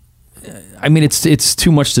 I mean, it's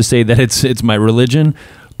too much to say that it's my religion.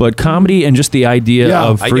 But comedy and just the idea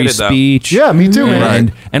of free speech. Yeah, me too,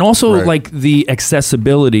 man. And also like the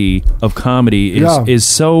accessibility of comedy is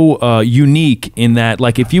so unique in that,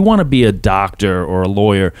 like, if you want to be a doctor or a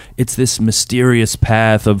lawyer, it's this mysterious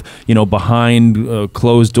path of, behind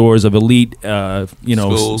closed doors of elite,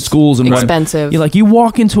 schools and expensive. You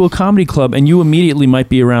walk into a comedy club and you immediately might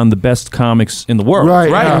be around the best comics in the world.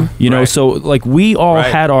 Right. So like we all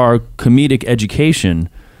had our comedic education.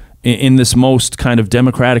 in this most kind of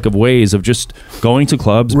democratic of ways of just going to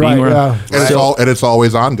clubs, Right, being around. yeah. And it's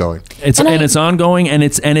always ongoing. It's ongoing, and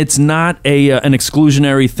it's not an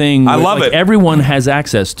exclusionary thing. I love it. Everyone has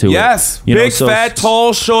access to Yes. it. You know, Big, so- fat,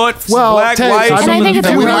 tall, short, Well, black, Ted, white. I And I think it's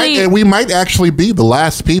And really we might actually be the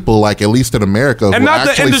last people, like at least in America, And who not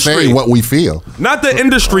the actually industry. say what we feel. Not the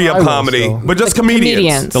industry I of will comedy, still. but just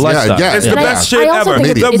comedians. The lifestyle. Yeah, It's yeah. the And best I shit also ever.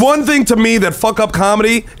 think The it's- one thing to me that fuck up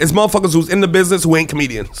comedy is motherfuckers who's in the business who ain't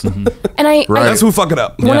comedians. and I That's who fuck it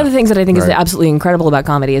up. One of the things that I think is Right. absolutely incredible about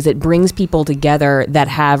comedy is it brings people together that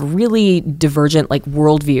have really divergent like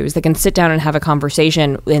worldviews that can sit down and have a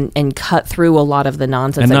conversation and cut through a lot of the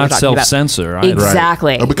nonsense And that not you're talking about. self-censor either.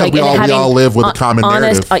 Exactly. Right. Because Like, we and all having live with a common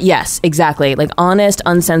honest, narrative. yes, exactly. Like honest,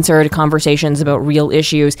 uncensored conversations about real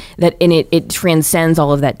issues that and it transcends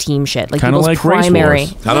all of that team shit. Like Kinda people's like Race primary.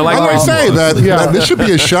 Wars. I don't like I would race say wars. that this should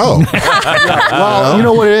be a show. Well, you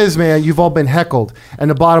know what it is, man. You've all been heckled, and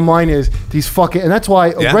the bottom line is these fucking. And that's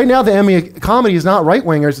why Yeah. right now the Emmy comedy is not right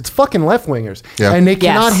wingers; it's fucking left wingers, Yeah. and they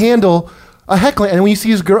cannot handle a heckling. And when you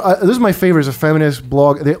see this girl, this is my favorite, is a feminist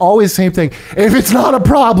blog. They always same thing. If it's not a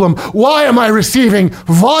problem, why am I receiving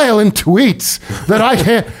violent tweets that I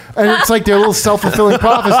can't? And it's like their little self-fulfilling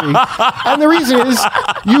prophecy. And the reason is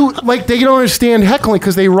they don't understand heckling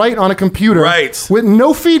because they write on a computer Right. with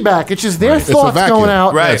no feedback. It's just their It's a thoughts vacuum. going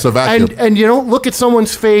out. Right. It's a vacuum. And you don't look at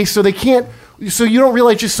someone's face, so they can't. So you don't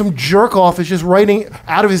realize just some jerk off is just writing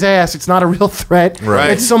out of his ass. It's not a real threat.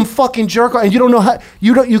 Right. It's some fucking jerk off, and you don't know how.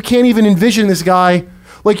 You can't even envision this guy.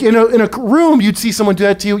 Like in a room, you'd see someone do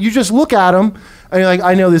that to you. You just look at him, and you're like,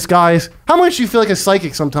 I know this guy's. How much do you feel like a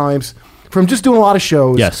psychic sometimes? From just doing a lot of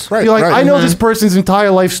shows. Yes. Right, You're like, right. I know this person's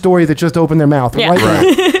entire life story that just opened their mouth. Yeah.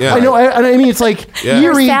 Right. Yeah. I know. And I mean, it's like, Yeah.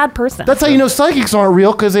 You're a eerie. sad person. That's how you know psychics aren't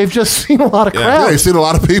real, because they've just seen a lot of Yeah, crap. you've seen a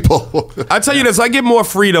lot of people. I tell you this, I get more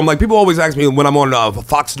freedom. Like people always ask me when I'm on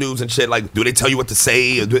Fox News and shit, like, do they tell you what to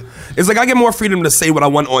say? It's like I get more freedom to say what I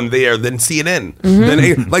want on there than CNN,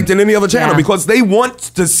 than any other channel, Yeah. because they want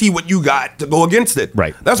to see what you got to go against it.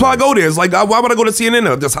 Right. That's why I go there. It's like, why would I go to CNN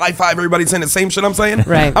and just high five everybody saying the same shit I'm saying?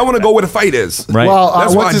 Right. I want to go where the fight is. Right. Well,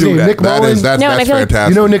 That's why what's I his do name? that. Nick Mullen. No, and I That's feel like-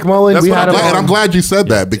 fantastic. You know Nick Mullen? That's We what had I'm him glad- And I'm on. glad you said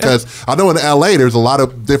that, because I know in LA there's a lot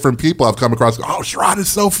of different people I've come across. Oh, Sherrod is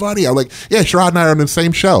so funny. I'm like, yeah, Sherrod and I are on the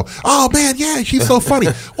same show. Oh man, yeah, she's so funny.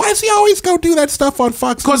 Why does he always go do that stuff on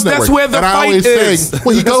Fox? 'Cause News that's Network? where the and I fight always is. say,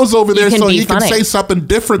 well, he goes over there can so be he can funny. say something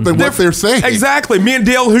different than what they're saying. Exactly. Me and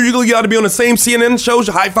Dale, who you got to be on the same CNN shows,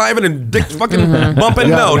 high fiving and dick fucking bumping.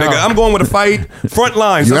 Yeah, no, no. nigga, I'm going with a fight, front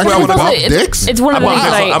lines. You That's where I actually want to bump go. It's- dicks? it's one of the things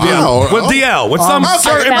that I'll be Wow. on with DL, with some okay.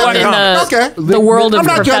 certain found black in comic. the, Okay. the world of I'm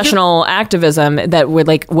not judging. professional activism that would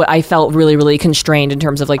like what I felt really, really constrained in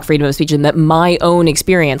terms of like freedom of speech, and that my own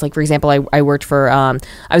experience, like for example, I worked for I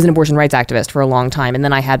was an abortion rights activist for a long time, and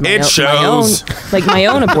then I had It my own shows. like my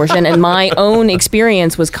own abortion, and my own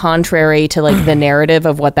experience was contrary to like the narrative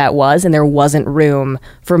of what that was, and there wasn't room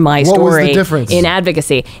for my What was the story difference? in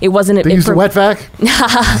advocacy. It wasn't. They used the wet vac.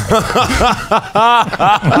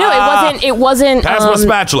 No, it wasn't. Pass my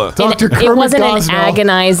spatula. Dr. It Kermit wasn't an Gosnell.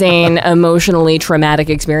 agonizing, emotionally traumatic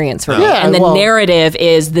experience for me. Yeah, And the well- narrative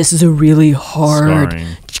is this is a really hard,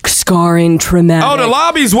 scarring, traumatic. Oh, the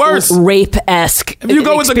lobby's worse. Rape-esque. If you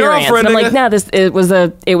go with the experience. girlfriend, And I'm like,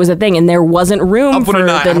 nigga. it was a thing, and there wasn't room Up for with a the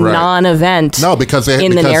knife. Right. non-event. No, because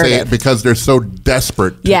in the narrative. because they're so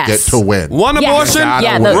desperate to Yes. get to win. One Yes. abortion,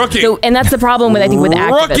 Yeah, rookie. and that's the problem with I think with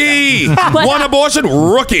activism. Rookie. One abortion,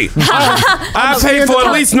 rookie. I paid for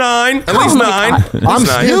at least nine. At least my nine. God. At least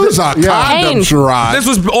nine. Use a condom, Pain. Sherrod. This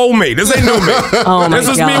was old me. This ain't new me. Oh my This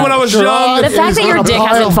was God. me when I was Sherrod. young. The fact is that your on a dick pile.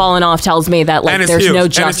 hasn't fallen off tells me that like And it's there's huge. no And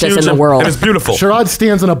it's justice huge in the world. And it's beautiful. Sherrod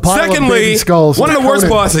stands on a pile of baby Secondly, skulls. one of the worst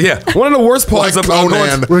Conan. parts. Yeah, one of the worst parts Like of going.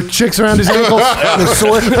 Conan. With chicks around his ankles and a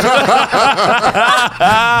sword.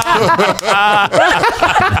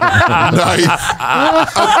 Nice. A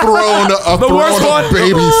throne worst part- of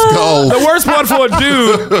baby skulls. The worst part for a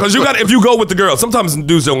dude, because if you go with the girl, sometimes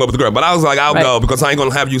dudes don't go with the girl. But I was like, I'll Right. go because I ain't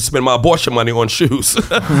gonna have you spend my abortion money on shoes,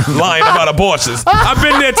 lying about abortions. I've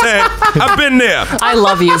been there, Ted. I've been there. I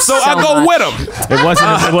love you So I go much. with him.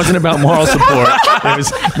 It wasn't about moral support. It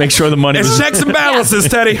was make sure the money It's was. checks and balances,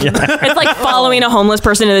 Teddy. It's like following a homeless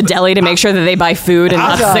person to the deli to make sure that they buy food and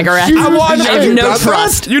not God, cigarettes. Jesus. I watch- I have no Does that?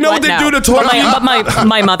 trust. You know what they do to torture But you?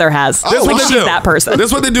 my mother has. This is like what they she's do. that person. This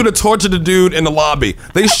is what they do to torture the dude in the lobby.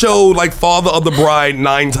 They show like Father of the Bride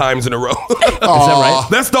 9 times in a row. Is that right?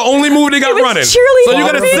 That's the only movie they got It was running. cheerleading So you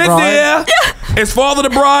gotta movie. sit there It's Father the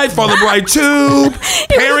Bride 2,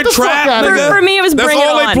 Parent Trap, nigga. For me, it was That's Bring It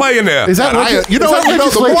all On. they play in there. Is that You know what?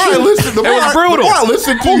 The more I listen, the more was brutal. I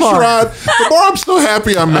listen to you, Sherrod, the more I'm so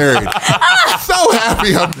happy I'm married. So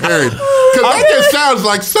happy I'm married. Because that just sounds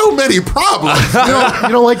like so many problems. You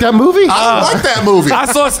don't like that movie? I don't like that movie. I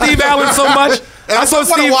saw Steve Allen so much. And I saw just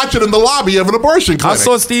want to Steve. watch it in the lobby of an abortion I clinic.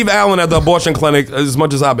 saw Steve Allen at the abortion clinic as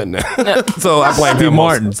much as I've been there. So I blame him.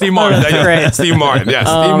 Martin. Steve Martin. That's great. Steve Martin. Yes.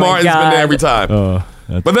 Oh Steve my Martin's been God. there every time.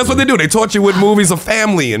 But that's what they do. They taught you with movies of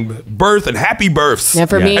family and birth and happy births. Yeah,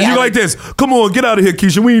 for me, And you like this. Come on, get out of here,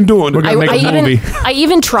 Keisha. We ain't doing it. I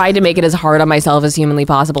even tried to make it as hard on myself as humanly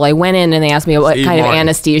possible. I went in and they asked me what Steve kind Martin. of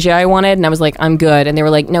anesthesia I wanted, and I was like, I'm good. And they were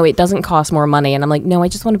like, no, it doesn't cost more money. And I'm like, no, I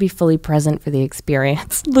just want to be fully present for the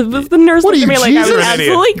experience. The nurse What are looked at you, me like I was Jesus?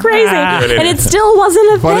 absolutely crazy, You're an and idiot. it still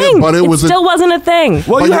wasn't a thing. but it was a- still wasn't a thing.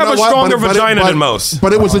 Well, But you you have know a what? stronger But- vagina but- than most.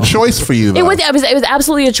 But it was a choice for you, though. It was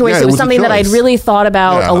absolutely a choice. Yeah, it it was was a something that I'd choice. really thought about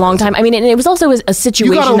Yeah. a long time. I mean, and it was also a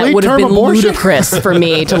situation that late would have term been abortion? ludicrous for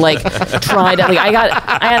me to like try to. Like, I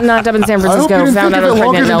got knocked up in San hope you Francisco, didn't found think out I of was it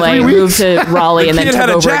longer pregnant in than LA, 3 moved to Raleigh, and then kid took had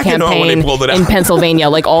a over a jacket on when campaign they pulled it out. in Pennsylvania,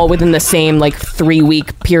 like all within the same like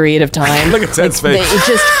 3-week period of time. Look at Ted's face. It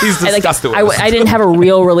just He's disgusted with us. I didn't have a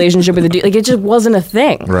real relationship with the dude. Like it just wasn't a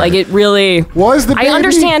thing. Right. Like it really Was the I baby?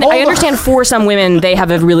 understand. Hold I on. understand for some women they have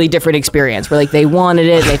a really different experience where like they wanted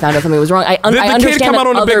it, they found out something was wrong. I the kid understand come out that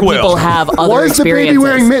on a other big wheel? people have other Was the baby experiences.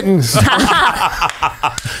 wearing mittens?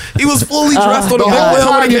 He was fully dressed on The a whole big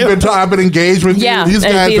time you've been I've been engaged with Yeah, you, these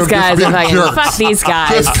and guys these have guys just are been fucking jerks. fuck these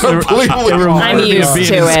guys. Just completely. I'm used to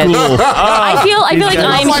it. I feel like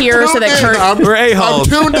I'm like here so tuned that in. Kurt. We're I'm a-holes.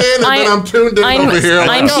 tuned in, and then I'm tuned in over here. I'm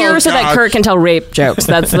like, here oh, so that God. Kurt can tell rape jokes.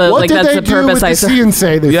 That's the What like did that's they the do purpose. with I the saw. see and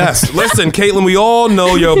say? Yes, listen, Caitlin. We all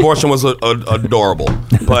know your abortion was adorable,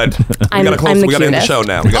 but I'm we the gotta end the cutest. show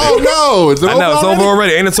now. We gotta Oh no! Is it I know it's over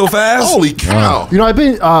already. Ain't it so fast? Holy cow! You know, I've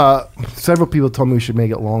been. Several people told me we should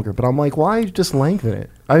make it longer, but I'm like, why just lengthen it?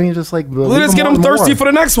 I mean, just like Well, let's get them thirsty for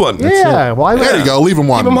the next one. Yeah, why? There you go. Leave them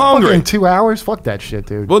Keep them one. hungry. In 2 hours? Fuck that shit,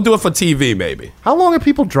 dude. We'll do it for TV, maybe. How long are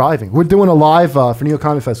people driving? We're doing a live for New York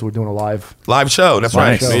Comedy Festival. We're doing a live. Live show. That's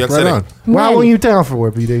right. Nice. New York Right City. on. Well, how long are you down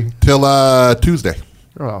for, BD? Till Tuesday.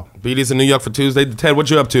 Oh, BD's in New York for Tuesday. Ted, what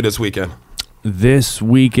you up to this weekend? This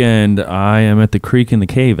weekend, I am at the Creek in the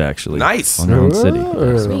Cave, actually. Nice. On Mountain City.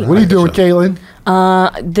 what are you doing, Caitlin?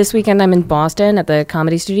 This weekend I'm in Boston at the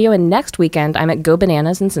Comedy Studio, and next weekend I'm at Go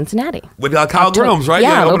Bananas in Cincinnati. With Kyle Grooms, right?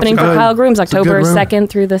 Yeah, opening for Chicago. Kyle Grooms It's a good October room. 2nd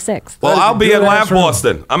through the 6th. Well, That is I'll a be at good Laugh ass room.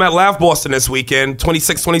 Boston. I'm at Laugh Boston this weekend,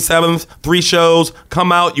 26th, 27th, 3 shows.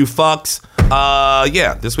 Come out, you fucks.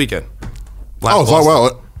 Yeah, this weekend. Laugh Oh, so, Boston.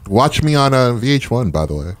 well, watch me on VH1, by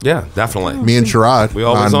the way. Yeah, definitely. Me and Sherrod. We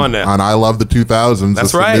always on there. On I Love the 2000s. That's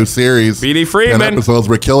It's a right. new series. BD Freeman. 10 episodes.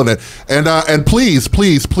 We're killing it. And please,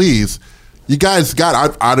 please, please, you guys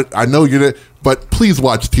I know you did, but please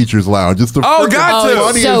watch Teachers Lounge. It's the Oh, freaking got to.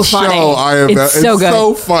 funniest So funny. show I have. It's so good.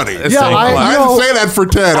 so funny. It's Yeah, so I- fun. I you had know, to say that for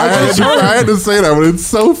Ted. I had to say that, but it's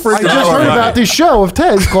so freaking I just heard funny. about this show of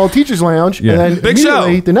Ted's called Teachers Lounge, Yeah. and then Big show.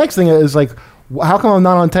 immediately the next thing is like, how come I'm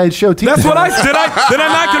not on Ted's show? Teachers That's what I Lounge? did. I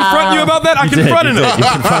not confront you about that? I confronted You him.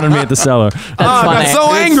 confronted me at the cellar. That's I funny. got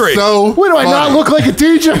so angry. So What do I not funny. look like a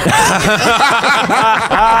teacher?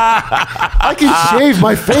 I can shave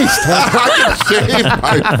my face, Ted. I can shave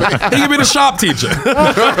my face. He could be the shop teacher.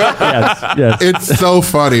 Yes. It's so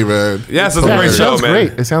funny, man. Yes, it's a Yeah, great it show, sounds man.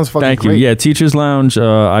 great. It sounds fucking Thank you. great. Yeah, Teachers Lounge.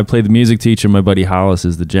 I play the music teacher. My buddy Hollis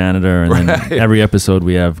is the janitor, and then every episode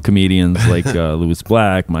we have comedians like Louis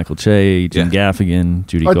Black, Michael Che, Jim Gaffigan,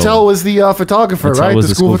 Judy Gold. Attell was the photographer, Attell right? was the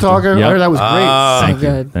the school school photographer. photographer. I heard that was great. Thank you.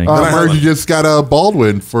 good. Thank And you. I heard you just got a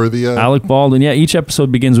Baldwin for the. Alec Baldwin. Yeah, each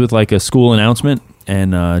episode begins with like a school announcement,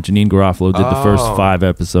 and Janine Garofalo did the first 5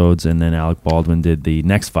 episodes, and then Alec Baldwin did the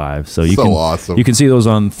next 5. So you So can awesome. you can see those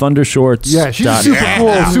on Thunder Shorts. Yeah, she's super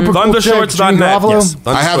cool. Super cool chick, Thundershorts.net. Jeannie Garofalo. Yes.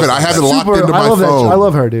 I have it locked Super, into my I love phone. that. I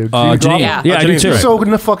love her, dude. Jeannie Janine. Garofalo. Yeah, I do Janine's too. great. So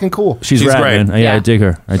good fucking cool. She's She's rad, great. man. Yeah, I Yeah. dig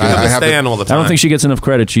her. I dig I her. have Stand all the I time. don't think she gets enough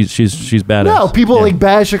credit. She's badass. No, people Yeah. like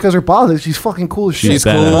bash her because her politics. She's fucking cool as shit. She's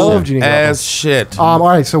badass. I cool love Jeannie as Garofalo. shit. All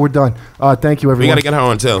right, so we're done. Thank you, We everyone. got to get her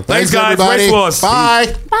on too. Thanks, guys. everybody. Race Wars.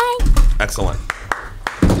 Bye. Bye. Excellent.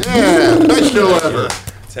 Yeah, best show ever.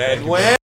 Ted win.